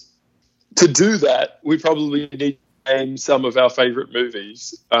 to do that, we probably need to name some of our favorite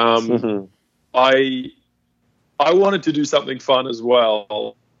movies. I wanted to do something fun as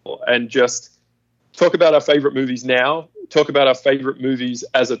well, and just talk about our favorite movies now, talk about our favorite movies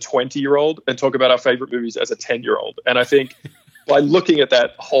as a 20-year-old, and talk about our favorite movies as a 10-year-old. And I think by looking at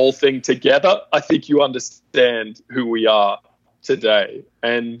that whole thing together, I think you understand who we are today.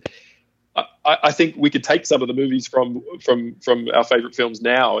 And I think we could take some of the movies from our favorite films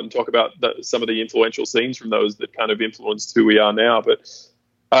now and talk about some of the influential scenes from those that kind of influenced who we are now. But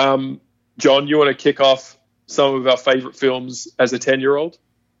John, you want to kick off some of our favorite films as a 10-year-old?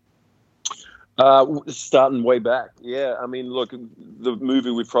 Starting way back. Yeah, I mean, look, the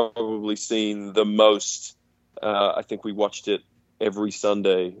movie we've probably seen the most, I think we watched it every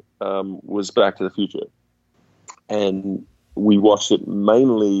Sunday, was Back to the Future. And we watched it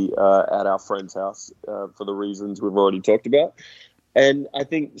mainly at our friend's house for the reasons we've already talked about. And I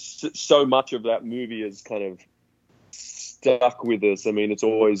think so much of that movie has kind of stuck with us. I mean, it's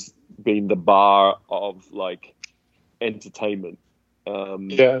always been the bar of like entertainment.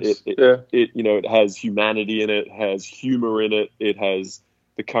 It has humanity in it, has humor in it, it has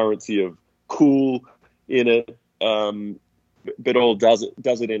the currency of cool in it, but all does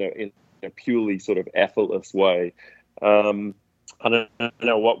it in a purely sort of effortless way. I don't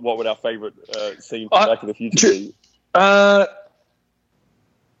know what would our favorite scene from Back to the Future be. I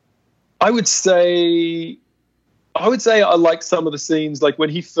would say I like some of the scenes, like when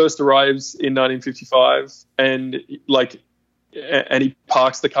he first arrives in 1955 and he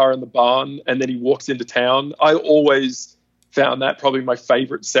parks the car in the barn and then he walks into town. I always found that probably my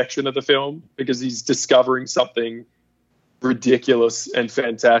favorite section of the film, because he's discovering something ridiculous and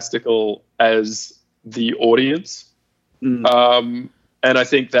fantastical as the audience. And I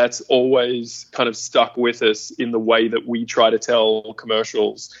think that's always kind of stuck with us in the way that we try to tell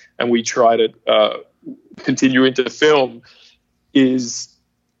commercials and we try to continue into film, is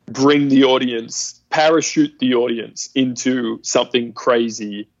bring the audience, parachute the audience into something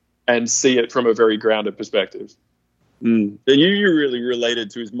crazy and see it from a very grounded perspective. And you really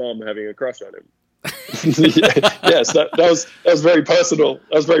related to his mom having a crush on him. Yes, that was very personal.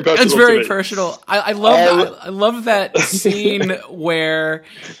 That was very personal. That's very personal. I love that scene where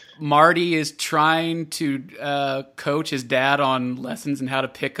Marty is trying to coach his dad on lessons and how to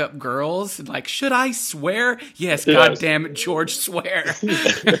pick up girls. Like, should I swear? Yes, God damn it, George, swear.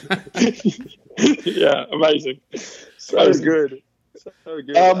 Yeah, amazing. So good. So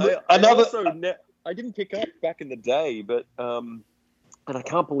good. I didn't pick up back in the day, but and I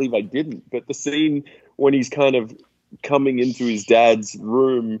can't believe I didn't, but the scene when he's kind of coming into his dad's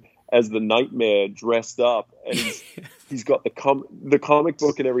room as the Nightmare dressed up, and he's got the comic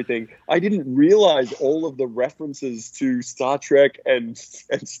book and everything. I didn't realize all of the references to Star Trek and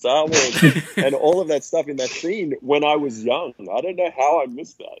Star Wars and all of that stuff in that scene when I was young. I don't know how I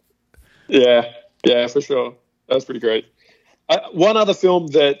missed that. Yeah, for sure. That was pretty great. One other film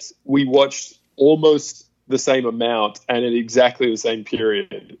that we watched almost the same amount and at exactly the same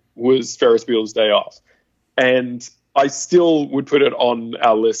period was Ferris Bueller's Day Off. And I still would put it on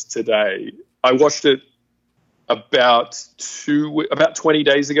our list today. I watched it about 20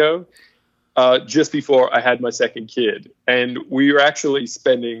 days ago, just before I had my second kid. And we were actually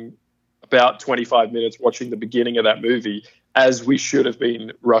spending about 25 minutes watching the beginning of that movie as we should have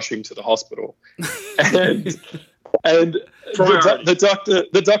been rushing to the hospital. And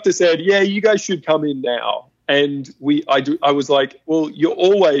the doctor said, "Yeah, you guys should come in now." And I was like, "Well, you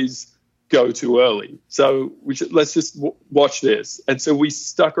always go too early, so let's just watch this." And so we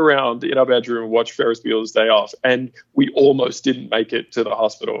stuck around in our bedroom and watched Ferris Bueller's Day Off, and we almost didn't make it to the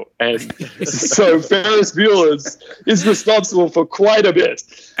hospital. And so Ferris Bueller is responsible for quite a bit.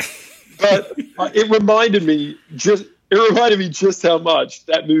 But it reminded me just how much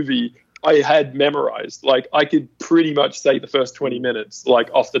that movie I had memorized. Like, I could pretty much say the first 20 minutes, like,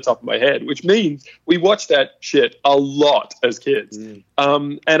 off the top of my head, which means we watched that shit a lot as kids.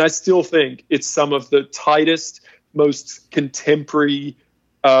 And I still think it's some of the tightest, most contemporary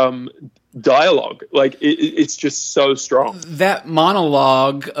dialogue. Like, it's just so strong. That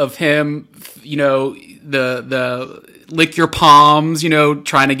monologue of him, the lick your palms,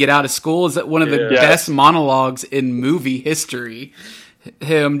 trying to get out of school, is one of the best monologues in movie history.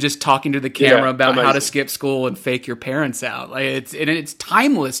 Him just talking to the camera about how to skip school and fake your parents out. Like, it's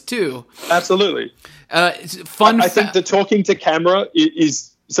timeless too. Absolutely. It's fun. I think the talking to camera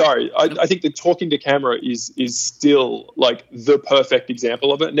is I think the talking to camera is still like the perfect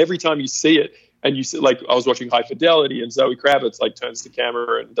example of it. And every time you see it, and you see, like, I was watching High Fidelity, and Zoe Kravitz like turns to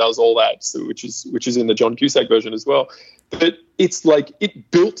camera and does all that, so, which is in the John Cusack version as well. But it's like it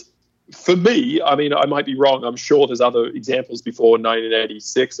built. For me, I mean, I might be wrong. I'm sure there's other examples before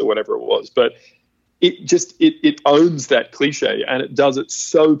 1986 or whatever it was, but it owns that cliche, and it does it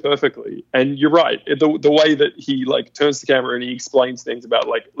so perfectly. And you're right. The way that he like turns the camera and he explains things about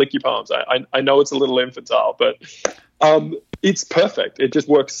like lick your palms. I know it's a little infantile, but it's perfect. It just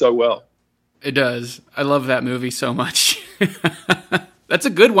works so well. It does. I love that movie so much. That's a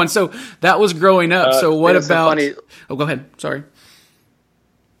good one. So that was growing up. So what about? Oh, go ahead. Sorry.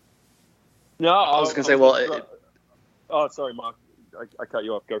 No, I was going to say, sorry, Mark. I cut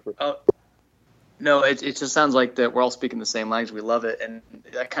you off. Go for it. No, it just sounds like that we're all speaking the same language. We love it. And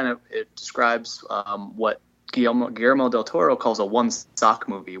that kind of it describes what Guillermo del Toro calls a one-sock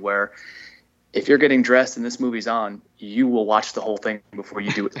movie, where if you're getting dressed and this movie's on, you will watch the whole thing before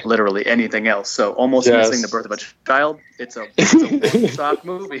you do literally anything else. So almost missing the birth of a child, it's a one-sock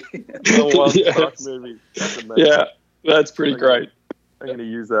movie. One-sock movie. That's amazing. Yeah, that's pretty great. I'm going to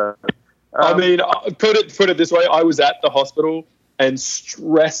use that. I mean, put it this way: I was at the hospital and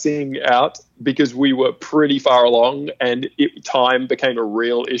stressing out because we were pretty far along, and time became a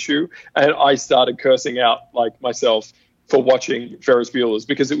real issue, and I started cursing out like myself for watching Ferris Bueller's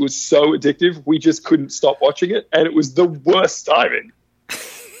because it was so addictive. We just couldn't stop watching it, and it was the worst timing.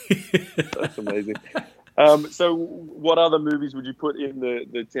 That's amazing. So, what other movies would you put in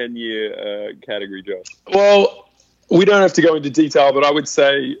the 10-year category, Josh? Well, we don't have to go into detail, but I would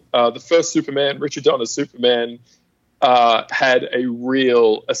say the first Superman, Richard Donner's Superman, had a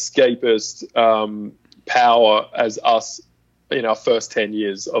real escapist power as us in our first 10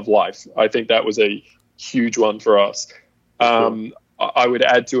 years of life. I think that was a huge one for us. I would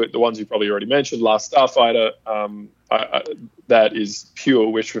add to it the ones you probably already mentioned, Last Starfighter, that is pure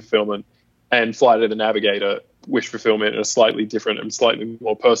wish fulfillment, and Flight of the Navigator, wish fulfillment in a slightly different and slightly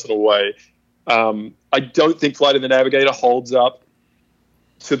more personal way. I don't think Flight of the Navigator holds up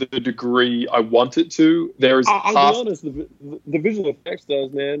to the degree I want it to. There is I'll be honest, the visual effects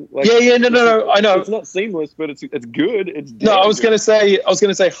does, man. Like, no, I know it's not seamless, but it's good. It's I was gonna say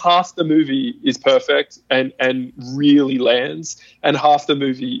half the movie is perfect and really lands, and half the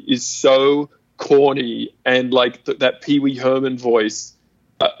movie is so corny and like that Pee Wee Herman voice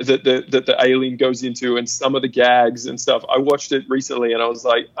that the alien goes into, and some of the gags and stuff. I watched it recently and I was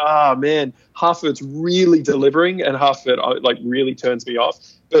like, man, half of it's really delivering and half of it like really turns me off.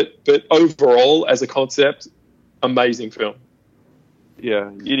 But overall, as a concept, amazing film. Yeah,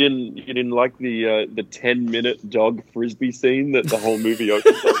 you didn't like the 10-minute dog frisbee scene that the whole movie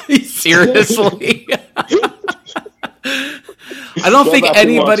opens up? Seriously. I don't think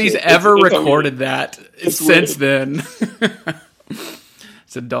anybody's ever recorded that since then.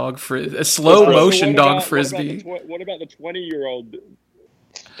 It's a slow motion dog frisbee. What about the 20-year-old?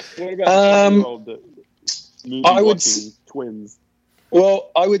 What about the 20-year-old twins?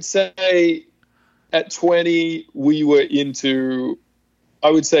 Well, I would say at 20 we were into.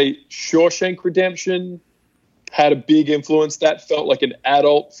 I would say Shawshank Redemption had a big influence. That felt like an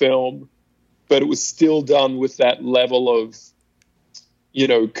adult film, but it was still done with that level of,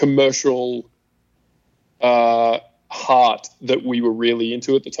 commercial heart that we were really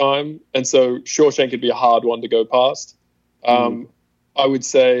into at the time. And so Shawshank could be a hard one to go past. I would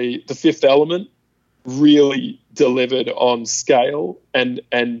say The Fifth Element really delivered on scale and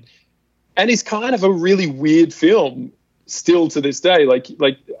is kind of a really weird film still to this day. Like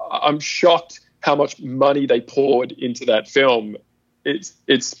I'm shocked how much money they poured into that film.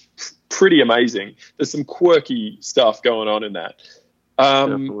 It's pretty amazing. There's some quirky stuff going on in that.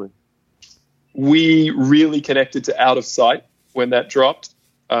 Definitely. We really connected to Out of Sight when that dropped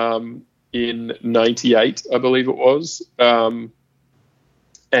in 98, I believe it was. And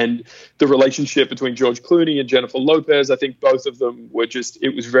the relationship between George Clooney and Jennifer Lopez, I think both of them were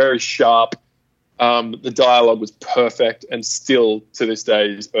it was very sharp. The dialogue was perfect and still to this day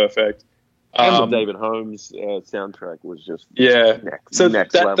is perfect. And the David Holmes soundtrack was just next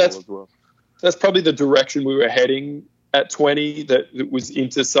level as well. That's probably the direction we were heading at 20, that was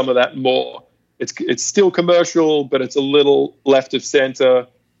into some of that more. It's still commercial, but it's a little left of center,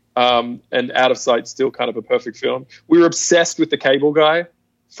 and Out of Sight still kind of a perfect film. We were obsessed with The Cable Guy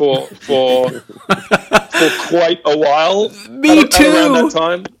for quite a while. Me too. Around that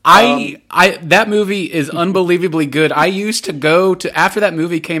time, that movie is unbelievably good. I used to go to, after that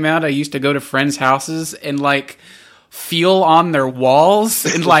movie came out, I used to go to friends' houses and like feel on their walls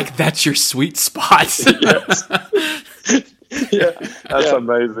and like that's your sweet spot. That's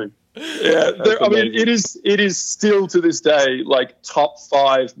amazing. Yeah, I mean, it is still to this day like top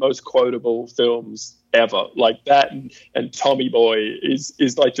 5 most quotable films ever. Like that and Tommy Boy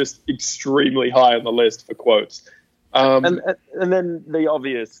is like just extremely high on the list for quotes. And then the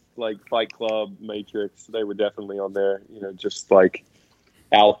obvious like Fight Club, Matrix, they were definitely on there. Just like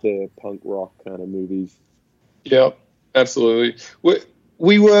out there punk rock kind of movies. Yeah, absolutely.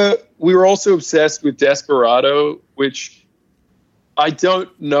 We were also obsessed with Desperado, which I don't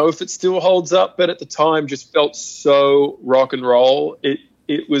know if it still holds up, but at the time just felt so rock and roll.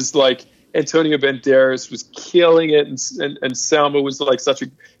 It was like Antonio Banderas was killing it, and Selma was like such a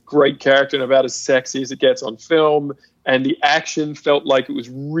great character and about as sexy as it gets on film. And the action felt like it was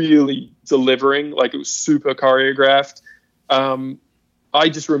really delivering, like it was super choreographed. I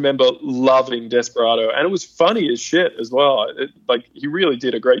just remember loving Desperado, and it was funny as shit as well. He really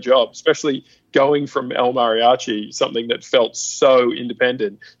did a great job, especially going from El Mariachi, something that felt so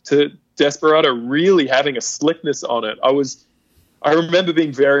independent, to Desperado really having a slickness on it. I remember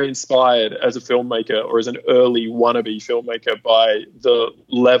being very inspired as a filmmaker, or as an early wannabe filmmaker, by the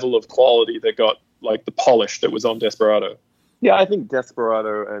level of quality that got, like, the polish that was on Desperado. Yeah, I think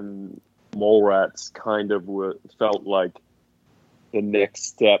Desperado and Mallrats kind of felt like the next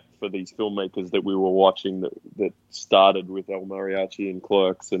step for these filmmakers that we were watching that started with El Mariachi and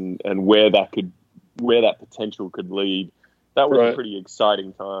Clerks, and where that potential could lead. That was a pretty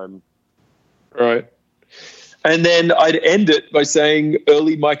exciting time. Right. And then I'd end it by saying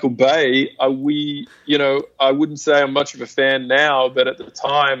early Michael Bay. I wouldn't say I'm much of a fan now, but at the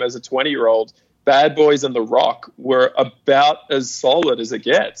time, as a 20-year-old, Bad Boys and The Rock were about as solid as it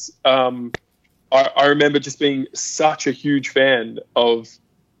gets. I remember just being such a huge fan of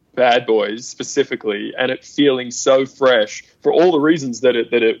Bad Boys specifically, and it feeling so fresh for all the reasons that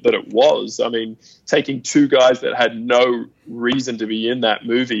it was. I mean, taking two guys that had no reason to be in that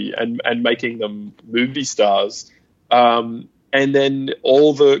movie and making them movie stars, and then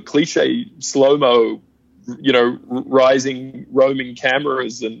all the cliche slow-mo, rising roaming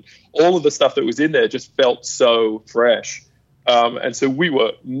cameras and all of the stuff that was in there just felt so fresh. And so we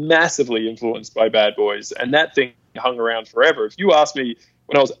were massively influenced by Bad Boys, and that thing hung around forever. If you asked me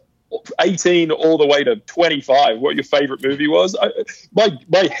when I was 18 all the way to 25 what your favorite movie was,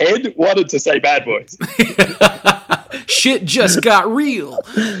 my head wanted to say Bad Boys. Shit just got real.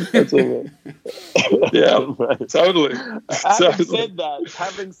 That's all right. Yeah, totally.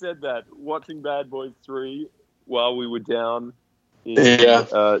 Having said that, watching Bad Boys 3 while we were down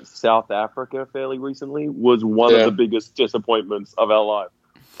in South Africa fairly recently was one of the biggest disappointments of our life.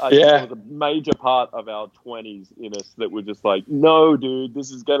 It was a major part of our 20s in us that were just like, no, dude,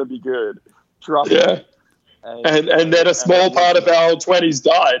 this is going to be good. Trust me. And then a small part of our 20s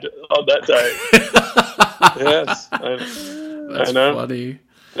died on that day. Yes. That's funny.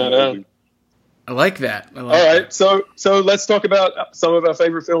 I know. I like that. All right. So let's talk about some of our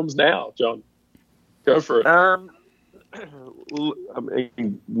favorite films now, John. Go for it. I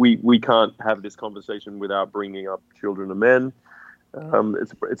mean, we can't have this conversation without bringing up Children of Men.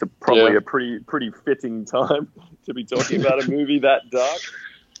 It's probably a pretty fitting time to be talking about a movie that dark.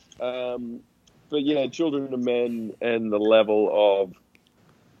 But yeah, Children of Men and the level of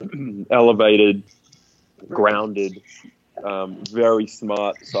elevated, grounded, very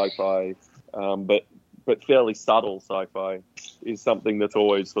smart sci-fi, but fairly subtle sci-fi is something that's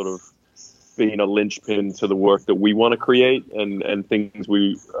always sort of been a linchpin to the work that we want to create, and things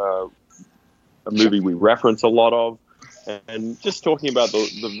a movie we reference a lot of. And just talking about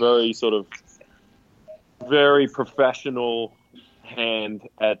the very sort of very professional hand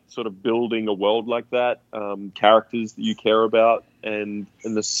at sort of building a world like that, characters that you care about, and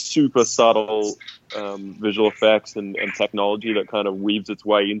the super subtle visual effects and technology that kind of weaves its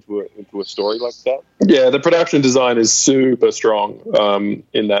way into a story like that. Yeah, the production design is super strong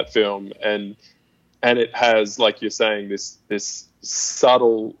in that film, and it has, like you're saying, this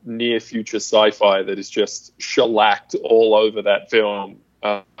subtle near future sci-fi that is just shellacked all over that film.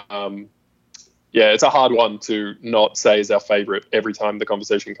 It's a hard one to not say is our favorite every time the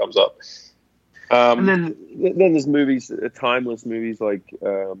conversation comes up. And then there's movies, timeless movies like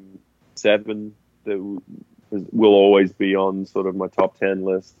Seven that will always be on sort of my top 10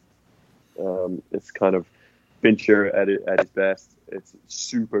 list. It's kind of Fincher at his best. It's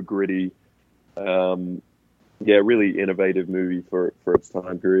super gritty. Really innovative movie for its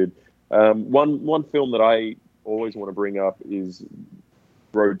time period. One film that I always want to bring up is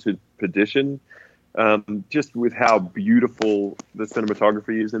Road to Perdition. Just with how beautiful the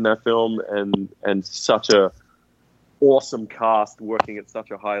cinematography is in that film, and such a awesome cast working at such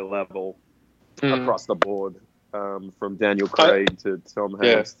a high level across the board, from Daniel Craig to Tom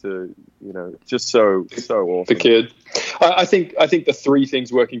Hanks to just so awesome. The kid. I think the three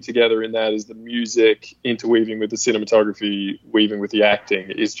things working together in that is the music interweaving with the cinematography, weaving with the acting,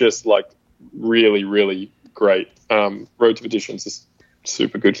 is just like really, really great. Road to Perdition is a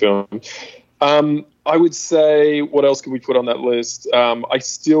super good film. I would say, what else can we put on that list? I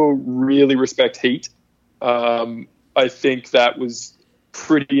still really respect Heat. I think that was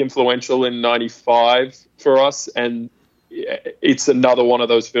pretty influential in '95 for us, and it's another one of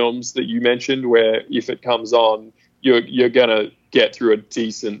those films that you mentioned where if it comes on, you're gonna get through a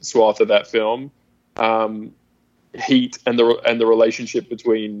decent swath of that film. Heat and the relationship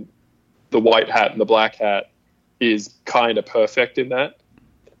between the white hat and the black hat is kind of perfect in that.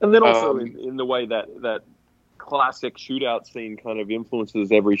 And then also in the way that classic shootout scene kind of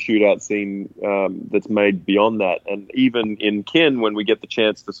influences every shootout scene that's made beyond that. And even in Kin, when we get the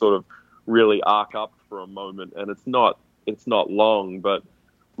chance to sort of really arc up for a moment, and it's not long, but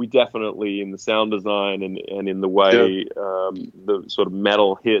we definitely, in the sound design and in the way the sort of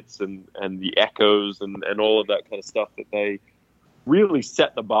metal hits and the echoes and all of that kind of stuff that they really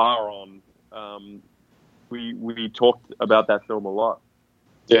set the bar on. We talked about that film a lot.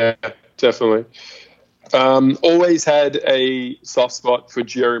 Yeah, definitely. Always had a soft spot for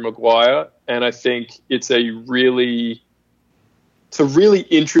Jerry Maguire, and I think it's a really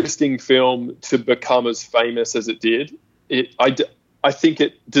interesting film to become as famous as it did. I think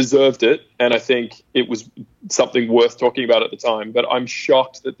it deserved it, and I think it was something worth talking about at the time. But I'm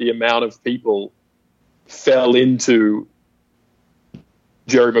shocked that the amount of people fell into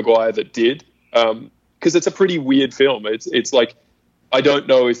Jerry Maguire that did, because it's a pretty weird film. It's like, I don't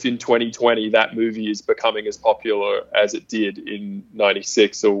know if in 2020 that movie is becoming as popular as it did in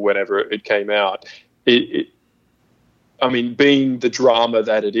 '96 or whenever it came out. I mean, being the drama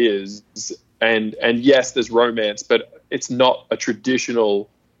that it is, and yes, there's romance, but it's not a traditional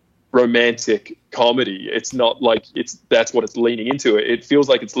romantic comedy. It's not like that's what it's leaning into. It feels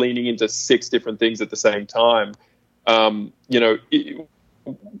like it's leaning into 6 different things at the same time.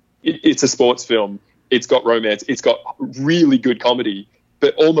 It's a sports film. It's got romance. It's got really good comedy,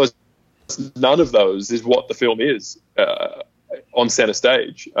 but almost none of those is what the film is on center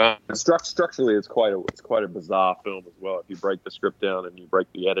stage. Structurally, it's quite a bizarre film as well. If you break the script down and you break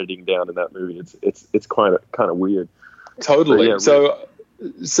the editing down in that movie, it's kind of weird. Totally. Yeah, so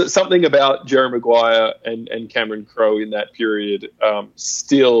something about Jerry Maguire and Cameron Crowe in that period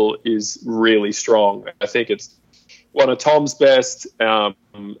still is really strong. I think it's one of Tom's best, and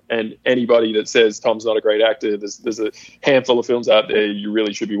anybody that says Tom's not a great actor, there's a handful of films out there you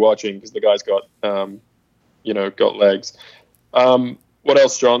really should be watching, because the guy's got got legs. What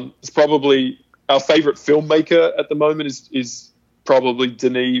else, John? It's probably our favorite filmmaker at the moment is probably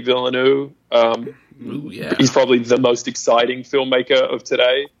Denis Villeneuve. He's probably the most exciting filmmaker of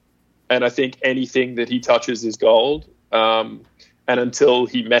today, and I think anything that he touches is gold. And until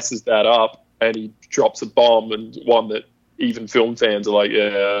he messes that up and he drops a bomb, and one that even film fans are like,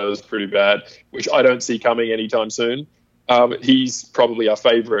 yeah, it was pretty bad, which I don't see coming anytime soon, he's probably our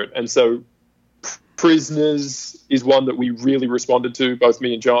favorite. And so Prisoners is one that we really responded to, both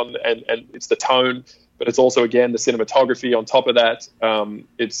me and John, and it's the tone, but it's also, again, the cinematography on top of that.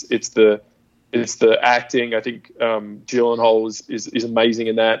 It's the acting. I think Gyllenhaal is amazing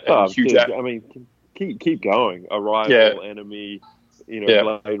in that. And keep going. Arrival, Enemy,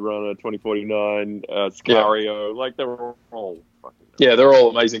 Blade Runner, 2049, Sicario, like they're all fucking. Yeah, they're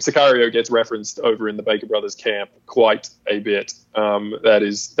all amazing. Sicario gets referenced over in the Baker Brothers camp quite a bit.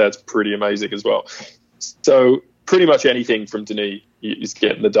 That's pretty amazing as well. So pretty much anything from Denis is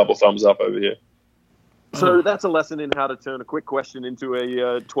getting the double thumbs up over here. So that's a lesson in how to turn a quick question into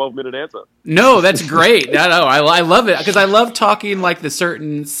a 12-minute answer. No, that's great. I love it, because I love talking like the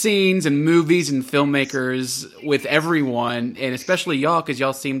certain scenes and movies and filmmakers with everyone, and especially y'all, because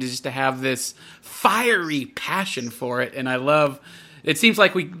y'all seem to just to have this fiery passion for it, and I love. It seems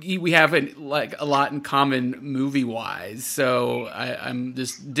like we have like a lot in common movie wise. So I'm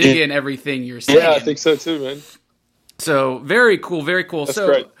just digging everything you're saying. Yeah, I think so too, man. So very cool, very cool. That's so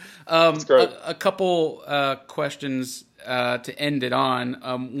great. That's great. A couple questions to end it on.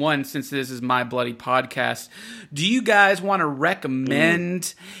 One, since this is my bloody podcast, do you guys want to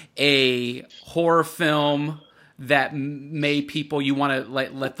recommend a horror film that you want to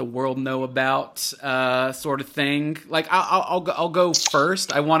let the world know about, sort of thing? Like I'll go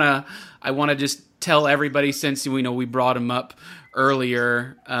first. I want to just tell everybody, since we brought him up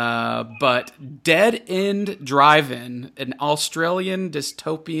earlier, but Dead End Drive-In, an Australian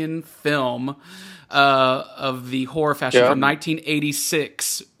dystopian film of the horror fashion from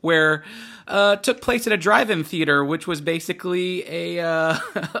 1986, where took place at a drive-in theater, which was basically a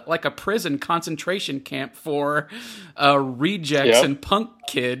like a prison concentration camp for rejects and punk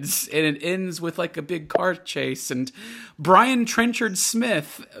kids, and it ends with like a big car chase. And Brian Trenchard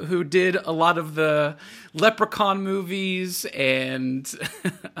Smith, who did a lot of the Leprechaun movies and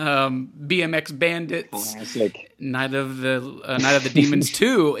BMX Bandits, classic. Night of the Demons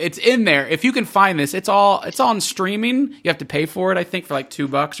 2. It's in there. If you can find this, it's on streaming. You have to pay for it, I think, for like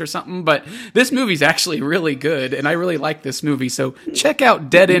 $2 or something. But this movie's actually really good, and I really like this movie. So check out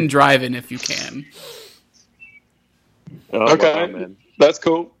Dead End Drive-In if you can. Okay, wow, that's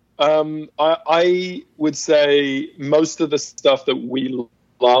cool. I would say most of the stuff that we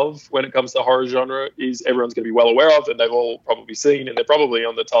love when it comes to horror genre is everyone's going to be well aware of, and they've all probably seen, and they're probably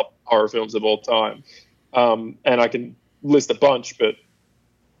on the top horror films of all time. And I can list a bunch, but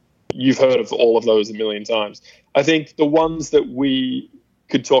you've heard of all of those a million times. I think the ones that we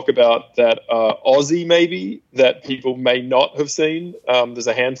could talk about that are Aussie, maybe, that people may not have seen, there's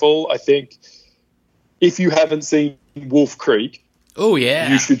a handful. I think if you haven't seen Wolf Creek,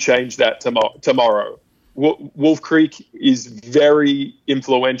 you should change that tomorrow. Wolf Creek is very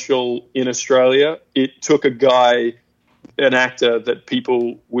influential in Australia. It took a guy an actor that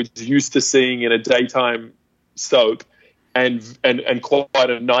people were used to seeing in a daytime soap and quite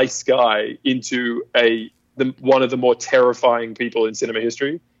a nice guy into one of the more terrifying people in cinema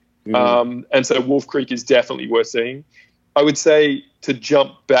history. And so Wolf Creek is definitely worth seeing. I would say, to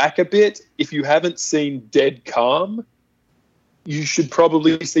jump back a bit, if you haven't seen Dead Calm, you should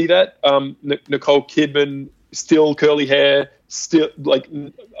probably see that. Nicole Kidman, still curly hair, still, like,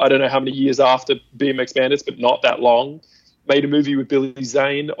 I don't know how many years after BMX Bandits, but not that long, made a movie with Billy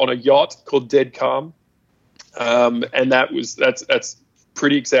Zane on a yacht called Dead Calm. And that's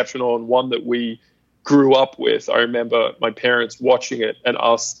pretty exceptional, and one that we grew up with. I remember my parents watching it and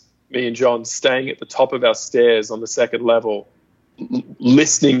me and John, staying at the top of our stairs on the second level,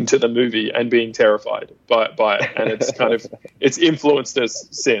 listening to the movie and being terrified by it. And it's influenced us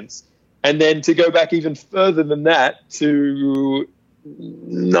since. And then to go back even further than that to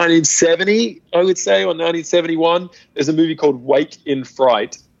 1970, I would say, or 1971, there's a movie called Wake in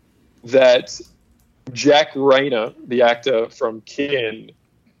Fright that Jack Rayner, the actor from Kin,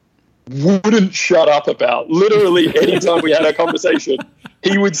 wouldn't shut up about. Literally, anytime we had a conversation,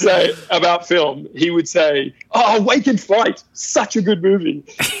 he would say about film, he would say, "Oh, Wake in Fright, such a good movie,"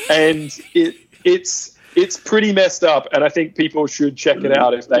 and it's pretty messed up, and I think people should check it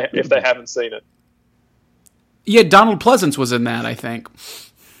out if they haven't seen it. Yeah, Donald Pleasance was in that, I think.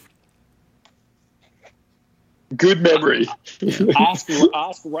 Good memory. Ask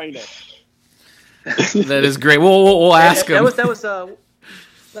Rayner. That is great. We'll ask him.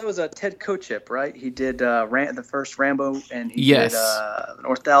 That was Ted Kochip, right? He did the first Rambo, and he yes. did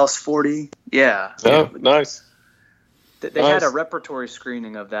North Dallas 40. Yeah. Oh, nice. They had a repertory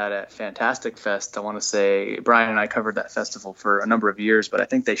screening of that at Fantastic Fest. I want to say Brian and I covered that festival for a number of years, but I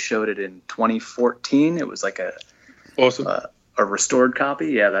think they showed it in 2014. It was like a restored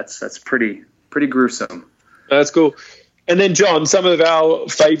copy. Yeah, that's pretty gruesome. That's cool. And then, John, some of our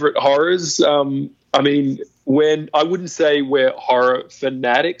favorite horrors. I mean, I wouldn't say we're horror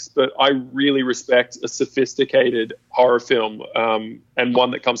fanatics, but I really respect a sophisticated horror film. And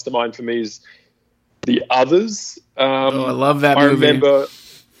one that comes to mind for me is The Others. I love that movie.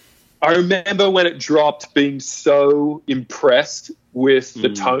 I remember when it dropped, being so impressed with the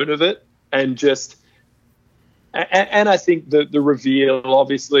tone of it, and I think the reveal,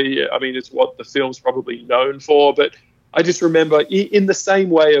 obviously, I mean, it's what the film's probably known for, but I just remember, in the same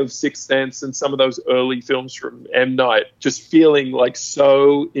way of Sixth Sense and some of those early films from M. Night, just feeling like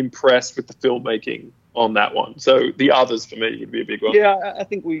so impressed with the filmmaking on that one. So The Others for me would be a big one. Yeah, I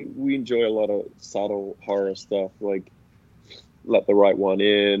think we enjoy a lot of subtle horror stuff, like Let the Right One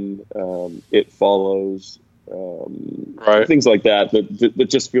In, It Follows, right, things like that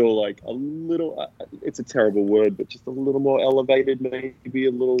just feel like a little, it's a terrible word, but just a little more elevated, maybe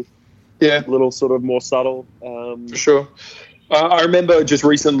a little sort of more subtle. For sure. I remember just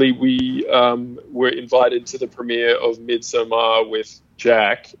recently we were invited to the premiere of Midsommar with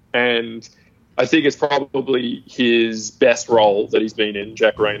Jack, and I think it's probably his best role that he's been in,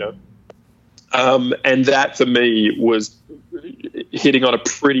 Jack Rayner. And that, for me, was hitting on a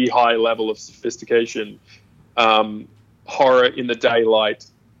pretty high level of sophistication. Horror in the daylight,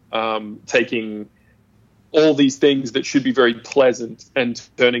 taking all these things that should be very pleasant and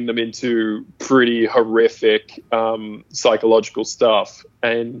turning them into pretty horrific psychological stuff.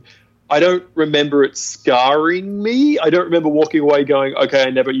 And I don't remember it scarring me. I don't remember walking away going, okay, I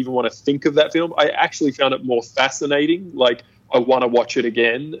never even want to think of that film. I actually found it more fascinating. Like, I want to watch it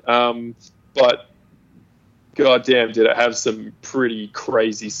again. But goddamn, did it have some pretty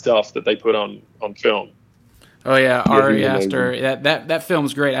crazy stuff that they put on film. Oh yeah, Ari Aster. That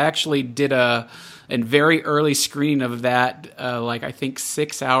film's great. I actually did a very early screening of that, like I think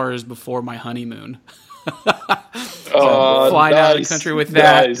 6 hours before my honeymoon. Flying out of the country with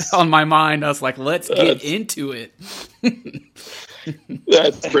that on my mind. I was like, let's get into it.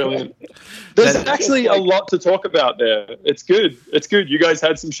 That's brilliant. There's actually a lot to talk about there. It's good. You guys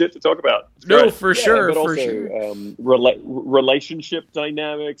had some shit to talk about. No, for sure. But for also, sure. Relationship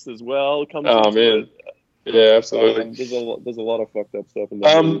dynamics as well. Oh, man. Yeah, absolutely. There's a lot of fucked up stuff in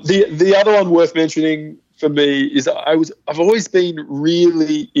there. The other one worth mentioning for me is I've always been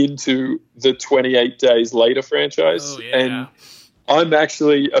really into the 28 Days Later franchise. Oh, yeah. And I'm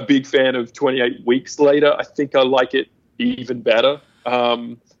actually a big fan of 28 Weeks Later. I think I like it even better.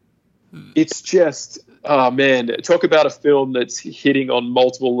 It's just, oh man, talk about a film that's hitting on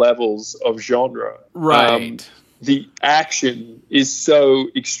multiple levels of genre. Right. The action is so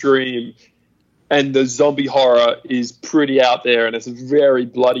extreme, and the zombie horror is pretty out there, and it's a very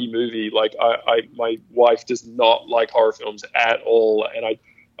bloody movie. Like, my wife does not like horror films at all, and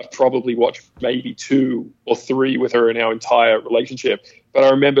I've probably watched maybe 2 or 3 with her in our entire relationship. But I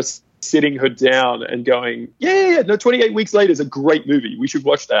remember sitting her down and going, yeah, no, 28 Weeks Later is a great movie. We should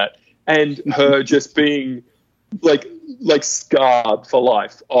watch that. And her just being like scarred for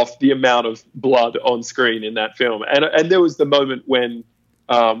life off the amount of blood on screen in that film. And there was the moment when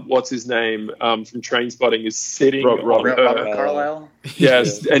what's his name from Trainspotting is sitting Robert Carlyle.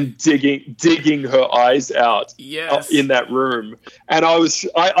 Yes, and digging her eyes out in that room. And I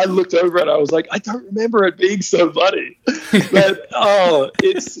looked over it, I was like, I don't remember it being so bloody. But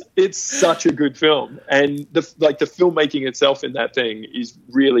it's such a good film. And the filmmaking itself in that thing is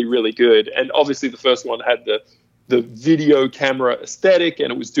really, really good. And obviously the first one had the video camera aesthetic,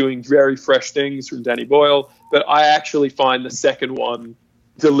 and it was doing very fresh things from Danny Boyle. But I actually find the second one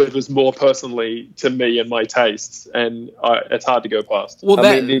delivers more personally to me and my tastes, and it's hard to go past. Well,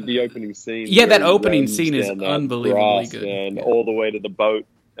 the opening scene. Yeah, that opening scene is unbelievably good. And all the way to the boat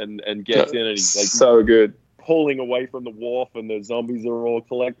and gets in, and he's like so good, pulling away from the wharf, and the zombies are all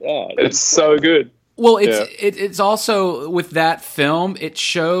collected. It's so good. Well, it's also with that film, it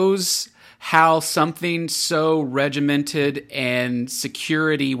shows how something so regimented and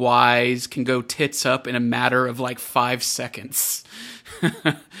security-wise can go tits up in a matter of like 5 seconds.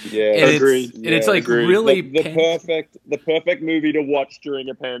 Agreed. It's like really the perfect movie to watch during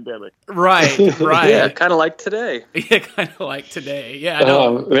a pandemic. Right. Yeah, kind of like today. Yeah, I know.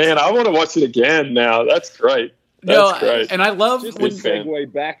 Oh man, I want to watch it again now. That's great. That's great. And I love just when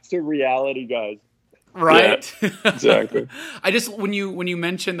segue back to reality, guys. Right. Yeah, exactly. When you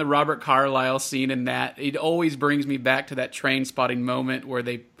mention the Robert Carlyle scene in that, it always brings me back to that Trainspotting moment where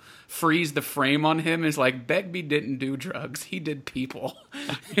they freeze the frame on him. It's like, Begbie didn't do drugs, he did people.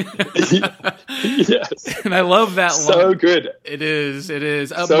 Yes. And I love that so good. It is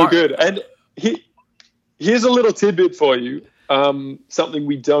so good. And here's a little tidbit for you, something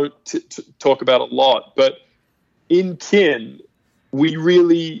we don't talk about a lot, but in Kin we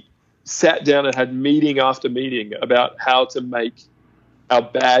really sat down and had meeting after meeting about how to make our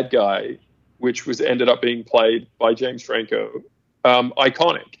bad guy, which ended up being played by James Franco,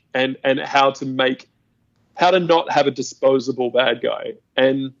 iconic, and how to not have a disposable bad guy.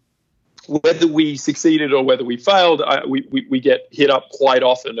 And whether we succeeded or whether we failed, we get hit up quite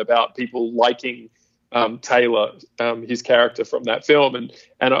often about people liking Taylor, his character from that film, and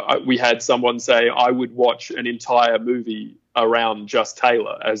we had someone say, I would watch an entire movie around just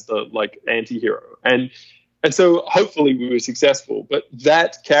Taylor as the anti-hero, and so hopefully we were successful. But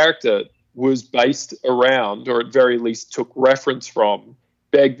that character was based around, or at very least took reference from,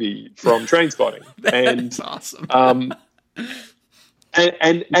 Begbie from Trainspotting. And that's awesome.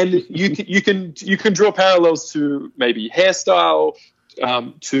 And you can draw parallels to maybe hairstyle,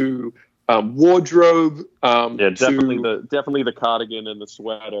 to wardrobe. Definitely the cardigan and the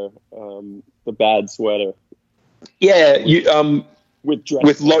sweater, the bad sweater. Yeah, with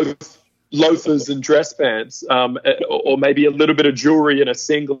loafers and dress pants, or maybe a little bit of jewelry and a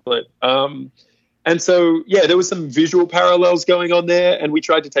singlet. And so, there was some visual parallels going on there, and we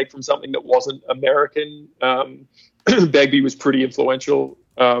tried to take from something that wasn't American. Begbie was pretty influential,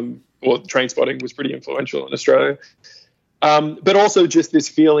 or Trainspotting was pretty influential in Australia. But also just this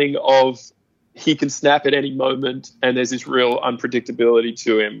feeling of he can snap at any moment, and there's this real unpredictability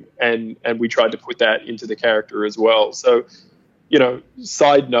to him, and we tried to put that into the character as well. So,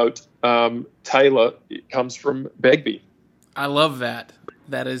 side note, Taylor comes from Begbie. I love that.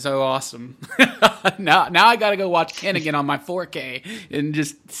 That is so awesome. Now I got to go watch Ken again on my 4K and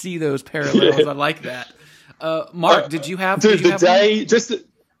just see those parallels. Yeah. I like that. Mark, did you have? Dude, go ahead.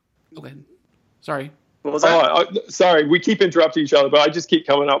 Sorry. What was that? Sorry, we keep interrupting each other, but I just keep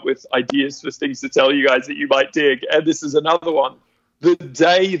coming up with ideas for things to tell you guys that you might dig. And this is another one. The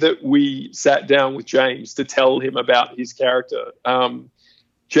day that we sat down with James to tell him about his character,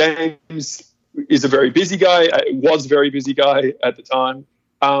 James is a very busy guy, was a very busy guy at the time.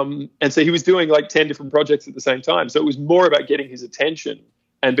 And so he was doing 10 different projects at the same time. So it was more about getting his attention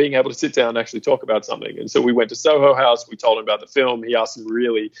and being able to sit down and actually talk about something. And so we went to Soho House. We told him about the film. He asked some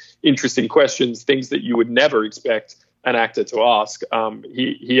really interesting questions, things that you would never expect an actor to ask.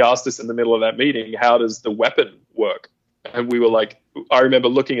 He asked us in the middle of that meeting, how does the weapon work? And we were like, I remember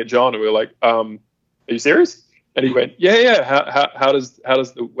looking at John and we were like, are you serious? And he went, yeah. How does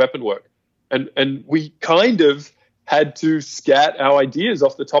the weapon work? And we kind of had to scat our ideas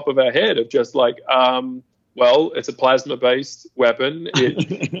off the top of our head of just well, it's a plasma-based weapon.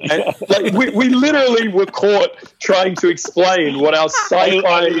 We literally were caught trying to explain what our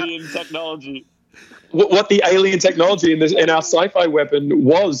sci-fi alien technology, what the alien technology in our sci-fi weapon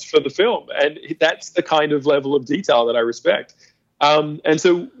was for the film, and that's the kind of level of detail that I respect. And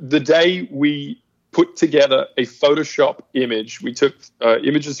so the day we put together a Photoshop image, we took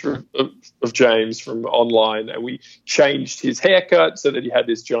images of James from online, and we changed his haircut so that he had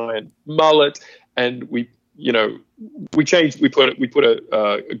this giant mullet, and we put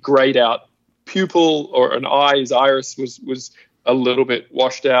a grayed out pupil or an eye. His iris was a little bit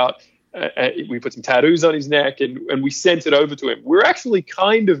washed out. We put some tattoos on his neck, and we sent it over to him. We're actually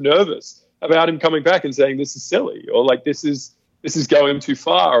kind of nervous about him coming back and saying this is silly, or like this is going too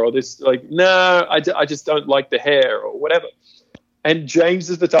far, or this like no, I just don't like the hair or whatever. And James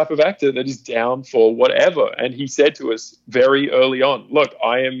is the type of actor that is down for whatever. And he said to us very early on, "Look,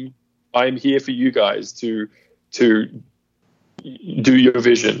 I am here for you guys to do your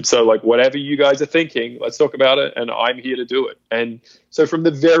vision. So like whatever you guys are thinking, let's talk about it, and I'm here to do it." And so from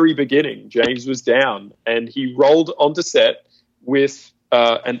the very beginning, James was down, and he rolled onto set with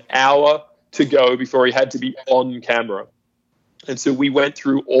an hour to go before he had to be on camera. And so we went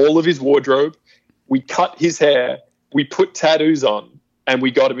through all of his wardrobe, we cut his hair, we put tattoos on, and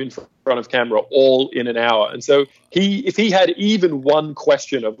we got him in front of camera all in an hour. And so if he had even one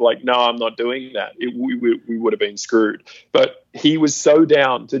question of like, no, I'm not doing that, we would have been screwed. But he was so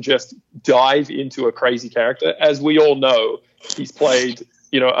down to just dive into a crazy character. As we all know, he's played,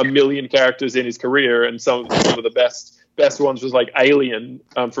 a million characters in his career, and some of the best ones was like Alien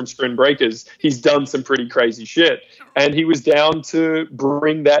from Spring Breakers. He's done some pretty crazy shit, and he was down to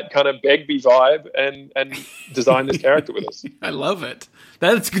bring that kind of Begbie vibe and design this character with us. I love it.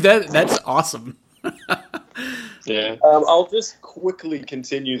 That's awesome. Yeah. I'll just quickly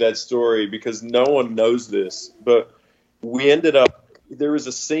continue that story because no one knows this, but there was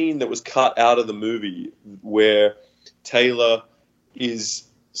a scene that was cut out of the movie where Taylor is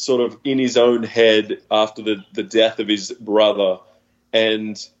sort of in his own head after the death of his brother.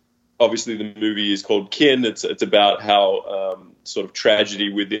 And obviously the movie is called Kin. It's about how sort of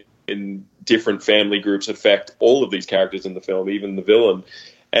tragedy within different family groups affect all of these characters in the film, even the villain.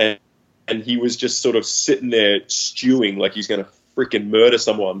 And he was just sort of sitting there stewing like he's going to freaking murder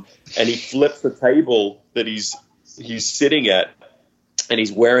someone. And he flips the table that he's sitting at, and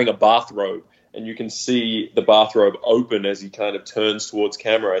he's wearing a bathrobe. And you can see the bathrobe open as he kind of turns towards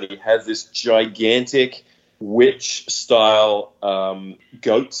camera, and he has this gigantic witch-style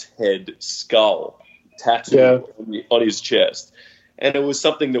goat's head skull tattooed on his chest. And it was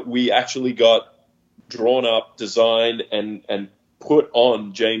something that we actually got drawn up, designed, and put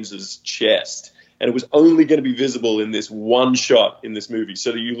on James's chest. And it was only going to be visible in this one shot in this movie.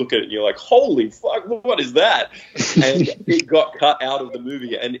 So that you look at it and you're like, holy fuck, what is that? And it got cut out of the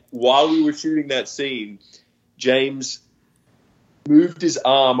movie. And while we were shooting that scene, James moved his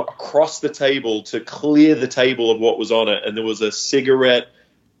arm across the table to clear the table of what was on it. And there was a cigarette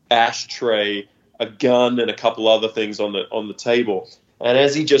ashtray, a gun, and a couple other things on the table. And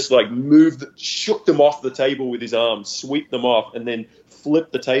as he just like shook them off the table with his arm, swept them off, and then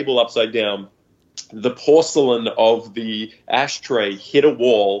flipped the table upside down, the porcelain of the ashtray hit a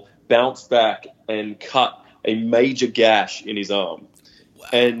wall, bounced back, and cut a major gash in his arm. Wow.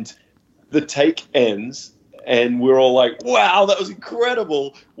 And the take ends, and we're all like, wow, that was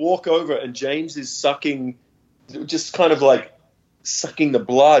incredible. Walk over, and James is sucking the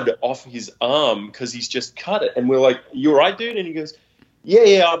blood off his arm because he's just cut it. And we're like, you all right, dude? And he goes,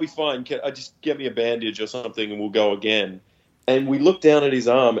 yeah, I'll be fine. Just get me a bandage or something and we'll go again. And we look down at his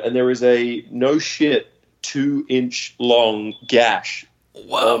arm, and there is a 2-inch long gash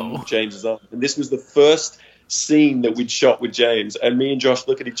on James's arm. And this was the first scene that we'd shot with James. And me and Josh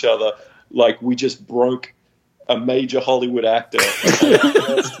look at each other like we just broke a major Hollywood actor on our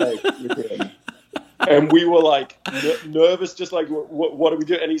first take with him. And we were like nervous, just like, what do we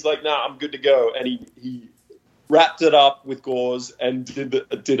do? And he's like, nah, I'm good to go. And he wrapped it up with gauze and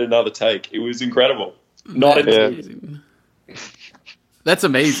did another take. It was incredible. That's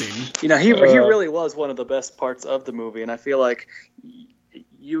amazing. He really was one of the best parts of the movie, and I feel like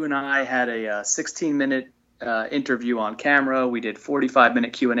you and I had a 16-minute interview on camera. We did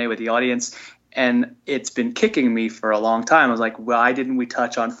 45-minute Q&A with the audience, and it's been kicking me for a long time. I was like, why didn't we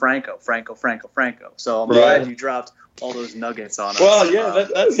touch on Franco? So I'm glad you dropped all those nuggets on us. Well, yeah,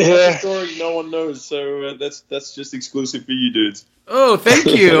 that's a story no one knows, so that's just exclusive for you dudes. Oh, thank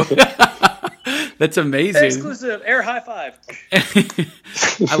you. That's amazing. Exclusive air high five.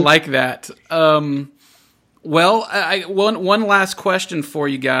 I like that. Well, one last question for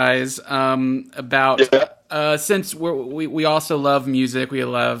you guys about since we also love music, we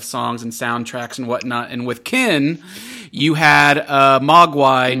love songs and soundtracks and whatnot. And with Kin, you had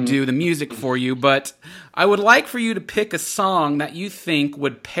Mogwai do the music for you, but I would like for you to pick a song that you think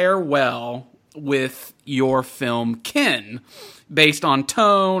would pair well with your film Kin, based on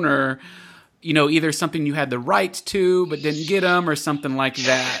tone or, you know, either something you had the rights to but didn't get them or something like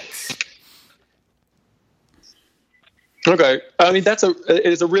that? Okay. I mean,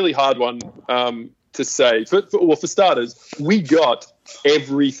 it's a really hard one to say. For starters, we got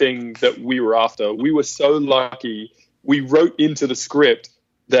everything that we were after. We were so lucky. We wrote into the script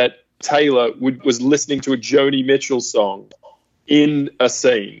that Taylor was listening to a Joni Mitchell song in a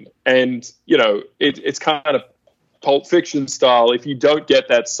scene. And, you know, it's kind of Pulp Fiction style. If you don't get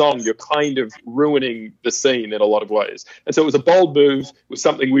that song, you're kind of ruining the scene in a lot of ways. And so it was a bold move. It was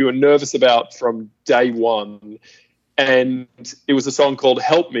something we were nervous about from day one. And it was a song called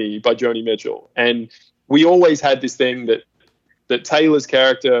Help Me by Joni Mitchell. And we always had this thing that Taylor's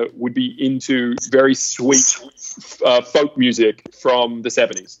character would be into very sweet folk music from the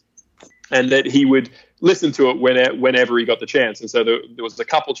 70s. And that he would listen to it whenever he got the chance. And so there was a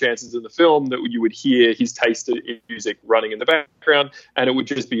couple chances in the film that you would hear his taste in music running in the background, and it would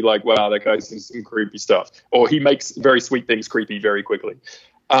just be like, wow, that guy's doing some creepy stuff. Or he makes very sweet things creepy very quickly.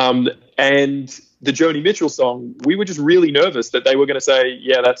 And the Joni Mitchell song, we were just really nervous that they were going to say,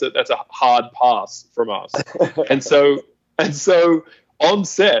 yeah, that's a hard pass from us. and so on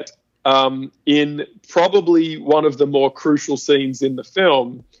set, in probably one of the more crucial scenes in the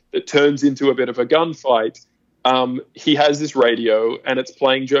film that turns into a bit of a gunfight, he has this radio and it's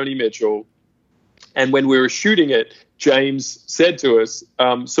playing Joni Mitchell. And when we were shooting it, James said to us,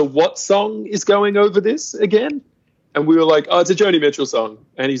 so what song is going over this again? And we were like, oh, it's a Joni Mitchell song.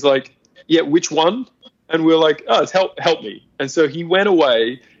 And he's like, yeah, which one? And we were like, oh, it's Help Me. And so he went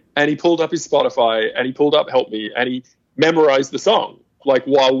away and he pulled up his Spotify and he pulled up Help Me and he memorized the song, like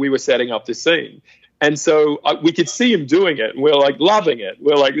while we were setting up this scene. And so we could see him doing it, and we're like loving it.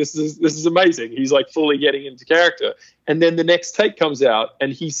 We're like, this is amazing. He's like fully getting into character. And then the next take comes out,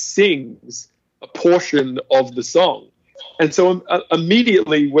 and he sings a portion of the song. And so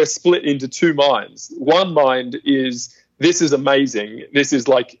immediately we're split into two minds. One mind is, this is amazing. This is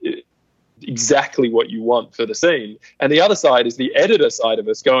like exactly what you want for the scene. And the other side is the editor side of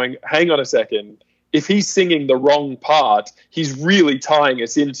us going, hang on a second. If he's singing the wrong part, he's really tying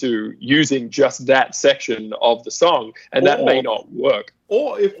us into using just that section of the song, and that may not work.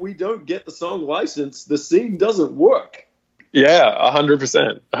 Or if we don't get the song licensed, the scene doesn't work. Yeah,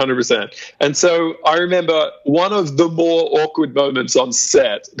 100%. And so I remember one of the more awkward moments on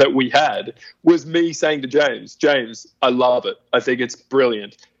set that we had was me saying to James, I love it. I think it's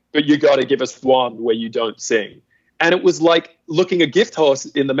brilliant, but you got to give us one where you don't sing. And it was like looking a gift horse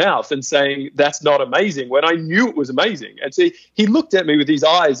in the mouth and saying, that's not amazing, when I knew it was amazing. And so he looked at me with these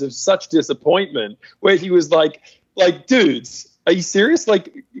eyes of such disappointment, where he was like, dudes, are you serious?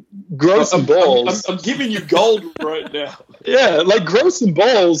 Like, grow some balls. I'm giving you gold right now. Yeah, like grow some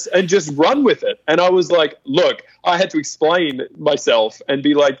balls and just run with it. And I was like, look, I had to explain myself and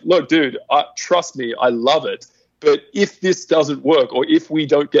be like, look, dude, trust me, I love it. But if this doesn't work, or if we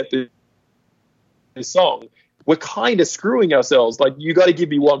don't get this song, we're kind of screwing ourselves. Like, you got to give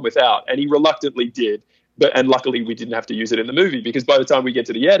me one without. And he reluctantly did. And luckily we didn't have to use it in the movie, because by the time we get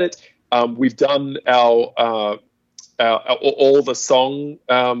to the edit, we've done all the song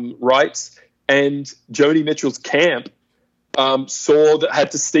rights, and Joni Mitchell's camp had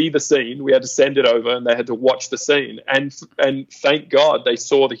to see the scene. We had to send it over, and they had to watch the scene. And thank God they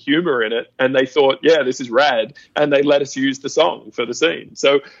saw the humor in it, and they thought, yeah, this is rad. And they let us use the song for the scene.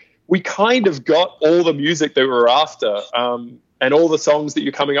 So we kind of got all the music that we were after, and all the songs that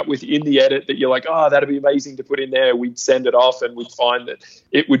you're coming up with in the edit that you're like, oh, that'd be amazing to put in there. We'd send it off, and we'd find that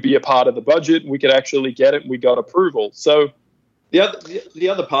it would be a part of the budget, and we could actually get it, and we got approval. So the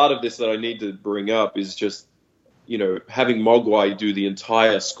other part of this that I need to bring up is just, you know, having Mogwai do the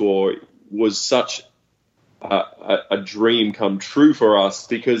entire score was such a dream come true for us,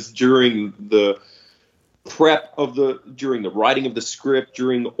 because during the during the writing of the script,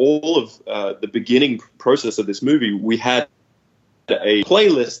 during all of the beginning process of this movie, we had a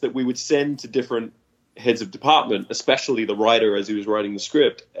playlist that we would send to different heads of department, especially the writer as he was writing the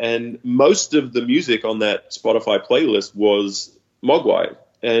script. And most of the music on that Spotify playlist was Mogwai.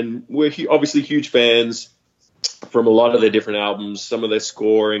 And we're obviously huge fans from a lot of their different albums, some of their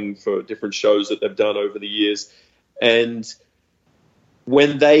scoring for different shows that they've done over the years. And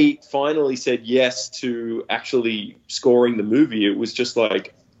when they finally said yes to actually scoring the movie, it was just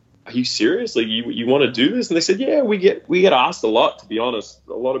like, are you serious? Like, you want to do this? And they said, yeah, we get asked a lot, to be honest.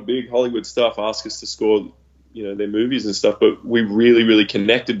 A lot of big Hollywood stuff ask us to score, you know, their movies and stuff, but we really, really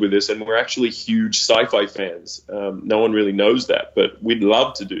connected with this, and we're actually huge sci-fi fans. No one really knows that, but we'd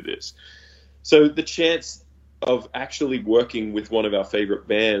love to do this. So the chance of actually working with one of our favorite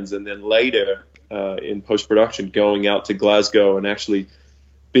bands, and then later in post-production going out to Glasgow and actually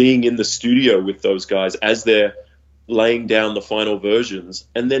being in the studio with those guys as they're laying down the final versions.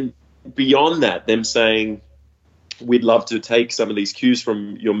 And then beyond that, them saying, we'd love to take some of these cues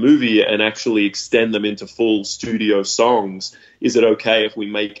from your movie and actually extend them into full studio songs. Is it okay if we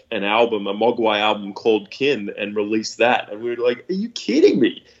make an album, a Mogwai album called Kin, and release that? And we were like, are you kidding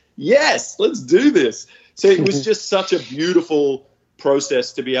me? Yes, let's do this. So it was just such a beautiful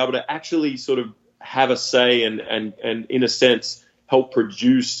process to be able to actually sort of have a say and in a sense, help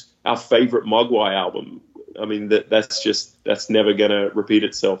produce our favorite Mogwai album. I mean, that's never going to repeat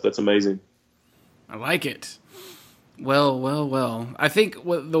itself. That's amazing. I like it. Well. I think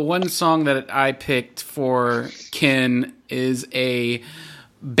the one song that I picked for Kin is a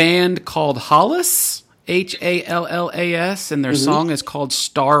band called Hollis, Hallas, and their song is called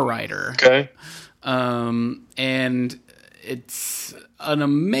Star Rider. Okay. And it's an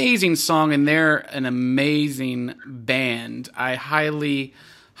amazing song, and they're an amazing band. I highly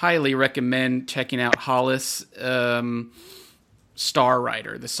recommend checking out Hollis. Star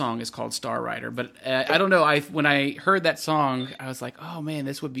Rider. The song is called Star Rider, but I don't know. When I heard that song, I was like, "Oh man,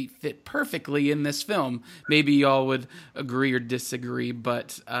 this would fit perfectly in this film." Maybe y'all would agree or disagree,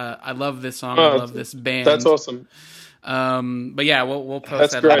 but I love this song. I love this band. That's awesome. But yeah, we'll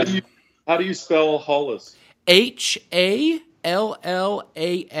post that. Great. How do you spell Hollis? Hallas.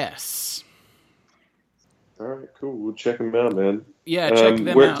 All right, cool. We'll check them out, man. Yeah, check them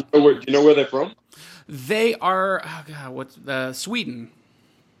out. Do you know where they're from? They are Sweden,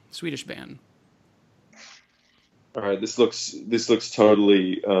 Swedish band. All right, this looks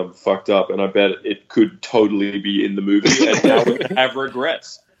totally fucked up, and I bet it could totally be in the movie, and now we have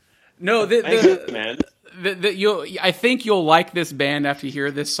regrets. No, man. I think you'll like this band after you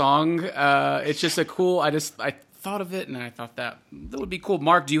hear this song. It's just a cool. I thought of it, and I thought that would be cool.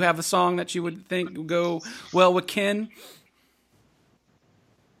 Mark, do you have a song that you would think would go well with Kin?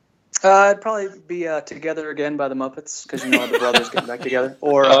 It'd probably be "Together Again" by the Muppets, because the brothers getting back together.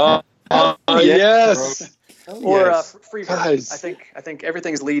 Or yes. Or Freebird. Guys. I think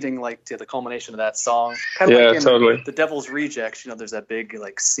everything's leading to the culmination of that song. Kind of in totally. The Devil's Rejects. There's that big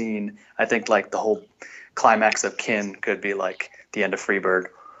scene. I think the whole climax of Kin could be the end of Freebird.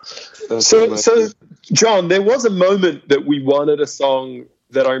 So John, there was a moment that we wanted a song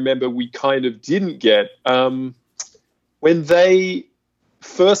that I remember we kind of didn't get when they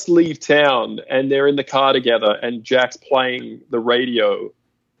first leave town and they're in the car together and Jack's playing the radio.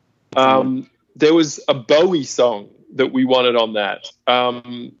 There was a Bowie song that we wanted on that.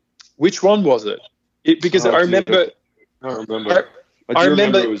 Which one was it? Because I remember. I don't remember. I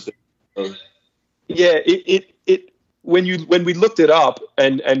remember it was. Yeah, when we looked it up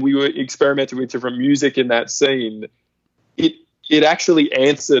and we were experimenting with different music in that scene, it actually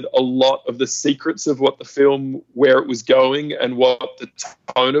answered a lot of the secrets of what the film, where it was going and what the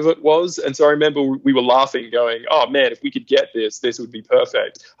tone of it was. And so I remember we were laughing going, oh man, if we could get this would be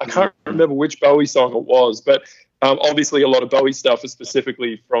perfect. I can't remember which Bowie song it was, but obviously a lot of Bowie stuff,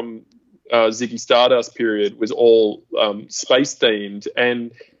 specifically from Ziggy Stardust period, was all space themed.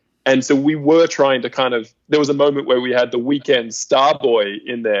 And so we were trying to there was a moment where we had the Weeknd Starboy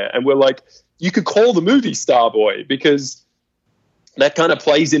in there, and we're like, you could call the movie Starboy because that kind of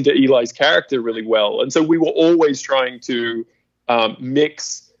plays into Eli's character really well. And so we were always trying to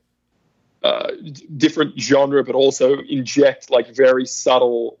mix different genre, but also inject very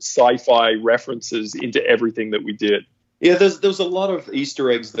subtle sci-fi references into everything that we did. Yeah, there's a lot of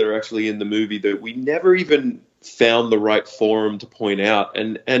Easter eggs that are actually in the movie that we never even found the right forum to point out.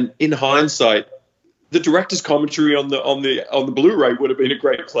 And in hindsight, the director's commentary on the Blu-ray would have been a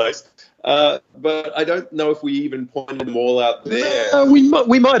great place. But I don't know if we even pointed them all out there. We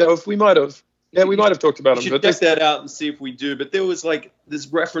might have. Yeah, we might have talked about them. But check that out and see if we do. But there was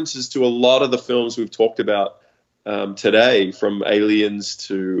there's references to a lot of the films we've talked about today, from Aliens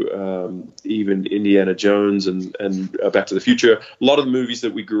to even Indiana Jones and Back to the Future. A lot of the movies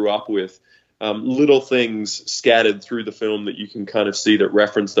that we grew up with. Little things scattered through the film that you can kind of see that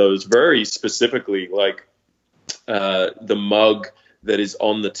reference those very specifically, like the mug that is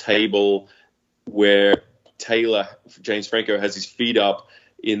on the table where Taylor, James Franco, has his feet up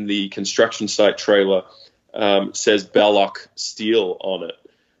in the construction site trailer, says Belloc Steel on it.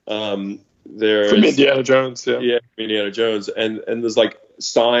 From Indiana Jones, yeah, Indiana Jones. And there's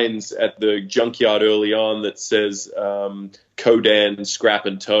signs at the junkyard early on that says Kodan Scrap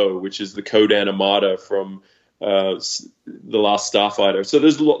and Tow, which is the Kodan Armada from The Last Starfighter. So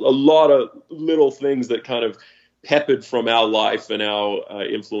there's a lot of little things that kind of peppered from our life and our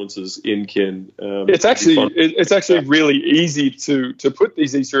influences in Kin. It's actually really easy to put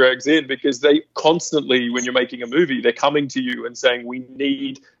these Easter eggs in, because they constantly, when you're making a movie, they're coming to you and saying, we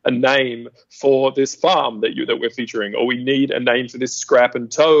need a name for this farm that we're featuring, or we need a name for this scrap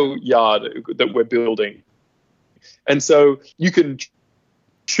and tow yard that we're building. And so you can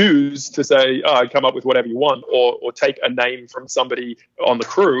choose to say, come up with whatever you want, or take a name from somebody on the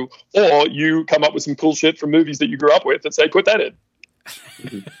crew, or you come up with some cool shit from movies that you grew up with and say, put that in.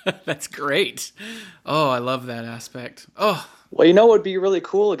 That's great. Oh, I love that aspect. Oh, well, you know what would be really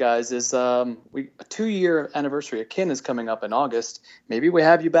cool, guys, is a 2-year anniversary of Kin is coming up in August. Maybe we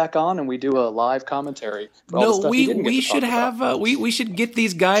have you back on and we do a live commentary. For all the stuff you didn't get to should talk have about. we should get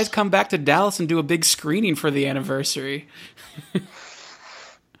these guys come back to Dallas and do a big screening for the anniversary.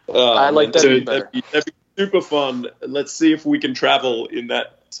 I like that better. That'd be super fun. Let's see if we can travel in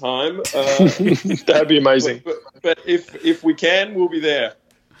that time. That'd be amazing. But if we can, we'll be there.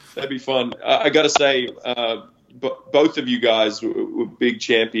 That'd be fun. I got to say, both of you guys were big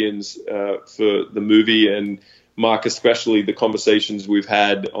champions for the movie, and Mark especially, the conversations we've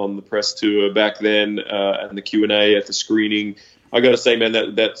had on the press tour back then and the Q&A at the screening. I got to say,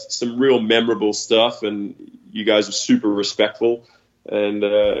 man, that's some real memorable stuff, and you guys are super respectful. And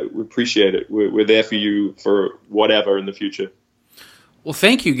we appreciate it. We're there for you for whatever in the future. Well,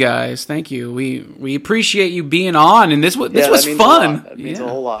 thank you guys. Thank you. We appreciate you being on, and this was fun. That means a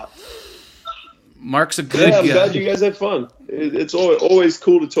whole lot. Mark's a good guy. I'm guy. glad you guys had fun. It's always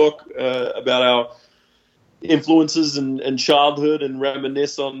cool to talk about our influences and childhood and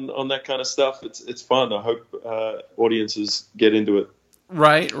reminisce on that kind of stuff. It's fun. I hope audiences get into it.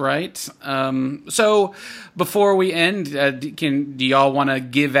 Right. So before we end, do y'all want to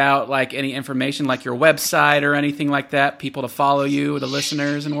give out like any information, like your website or anything like that, people to follow you, the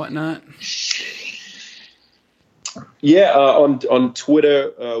listeners and whatnot? Yeah, on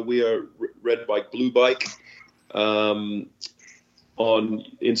Twitter we are Red Bike Blue Bike. On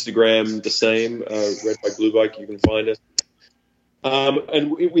Instagram the same, Red Bike Blue Bike. You can find us.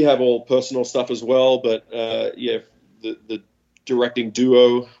 And we have all personal stuff as well. But the directing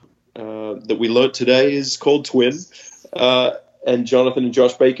duo that we learnt today is called Twin, and Jonathan and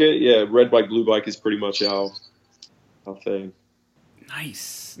Josh Baker. Yeah, Red Bike Blue Bike is pretty much our thing.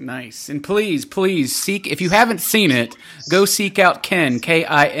 Nice. And please seek, if you haven't seen it, go seek out Kin, Kin.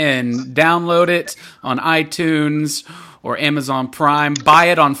 Download it on iTunes or Amazon Prime. Buy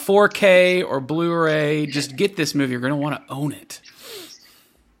it on 4K or Blu-ray. Just get this movie. You're going to want to own it.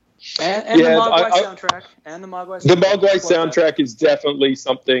 And the Mogwai soundtrack. The Mogwai soundtrack is definitely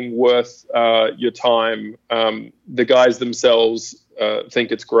something worth your time. The guys themselves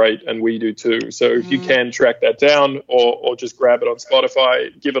think it's great, and we do too. So if you can track that down or just grab it on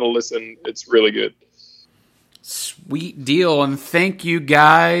Spotify, give it a listen. It's really good. Sweet deal. And thank you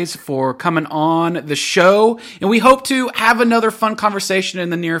guys for coming on the show. And we hope to have another fun conversation in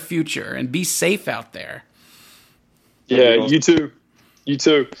the near future. And be safe out there. Yeah, you too. You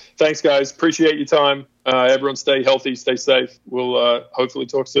too. Thanks, guys. Appreciate your time. Everyone stay healthy, stay safe. We'll hopefully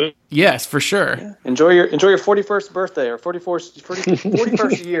talk soon. Yes, for sure. Yeah. Enjoy your 41st birthday or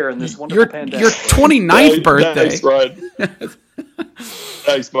 41st year in this wonderful pandemic. Your 29th birthday. Thanks, Brian.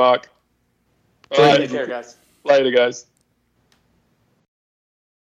 Thanks, Mark. Take care, guys. Later, guys.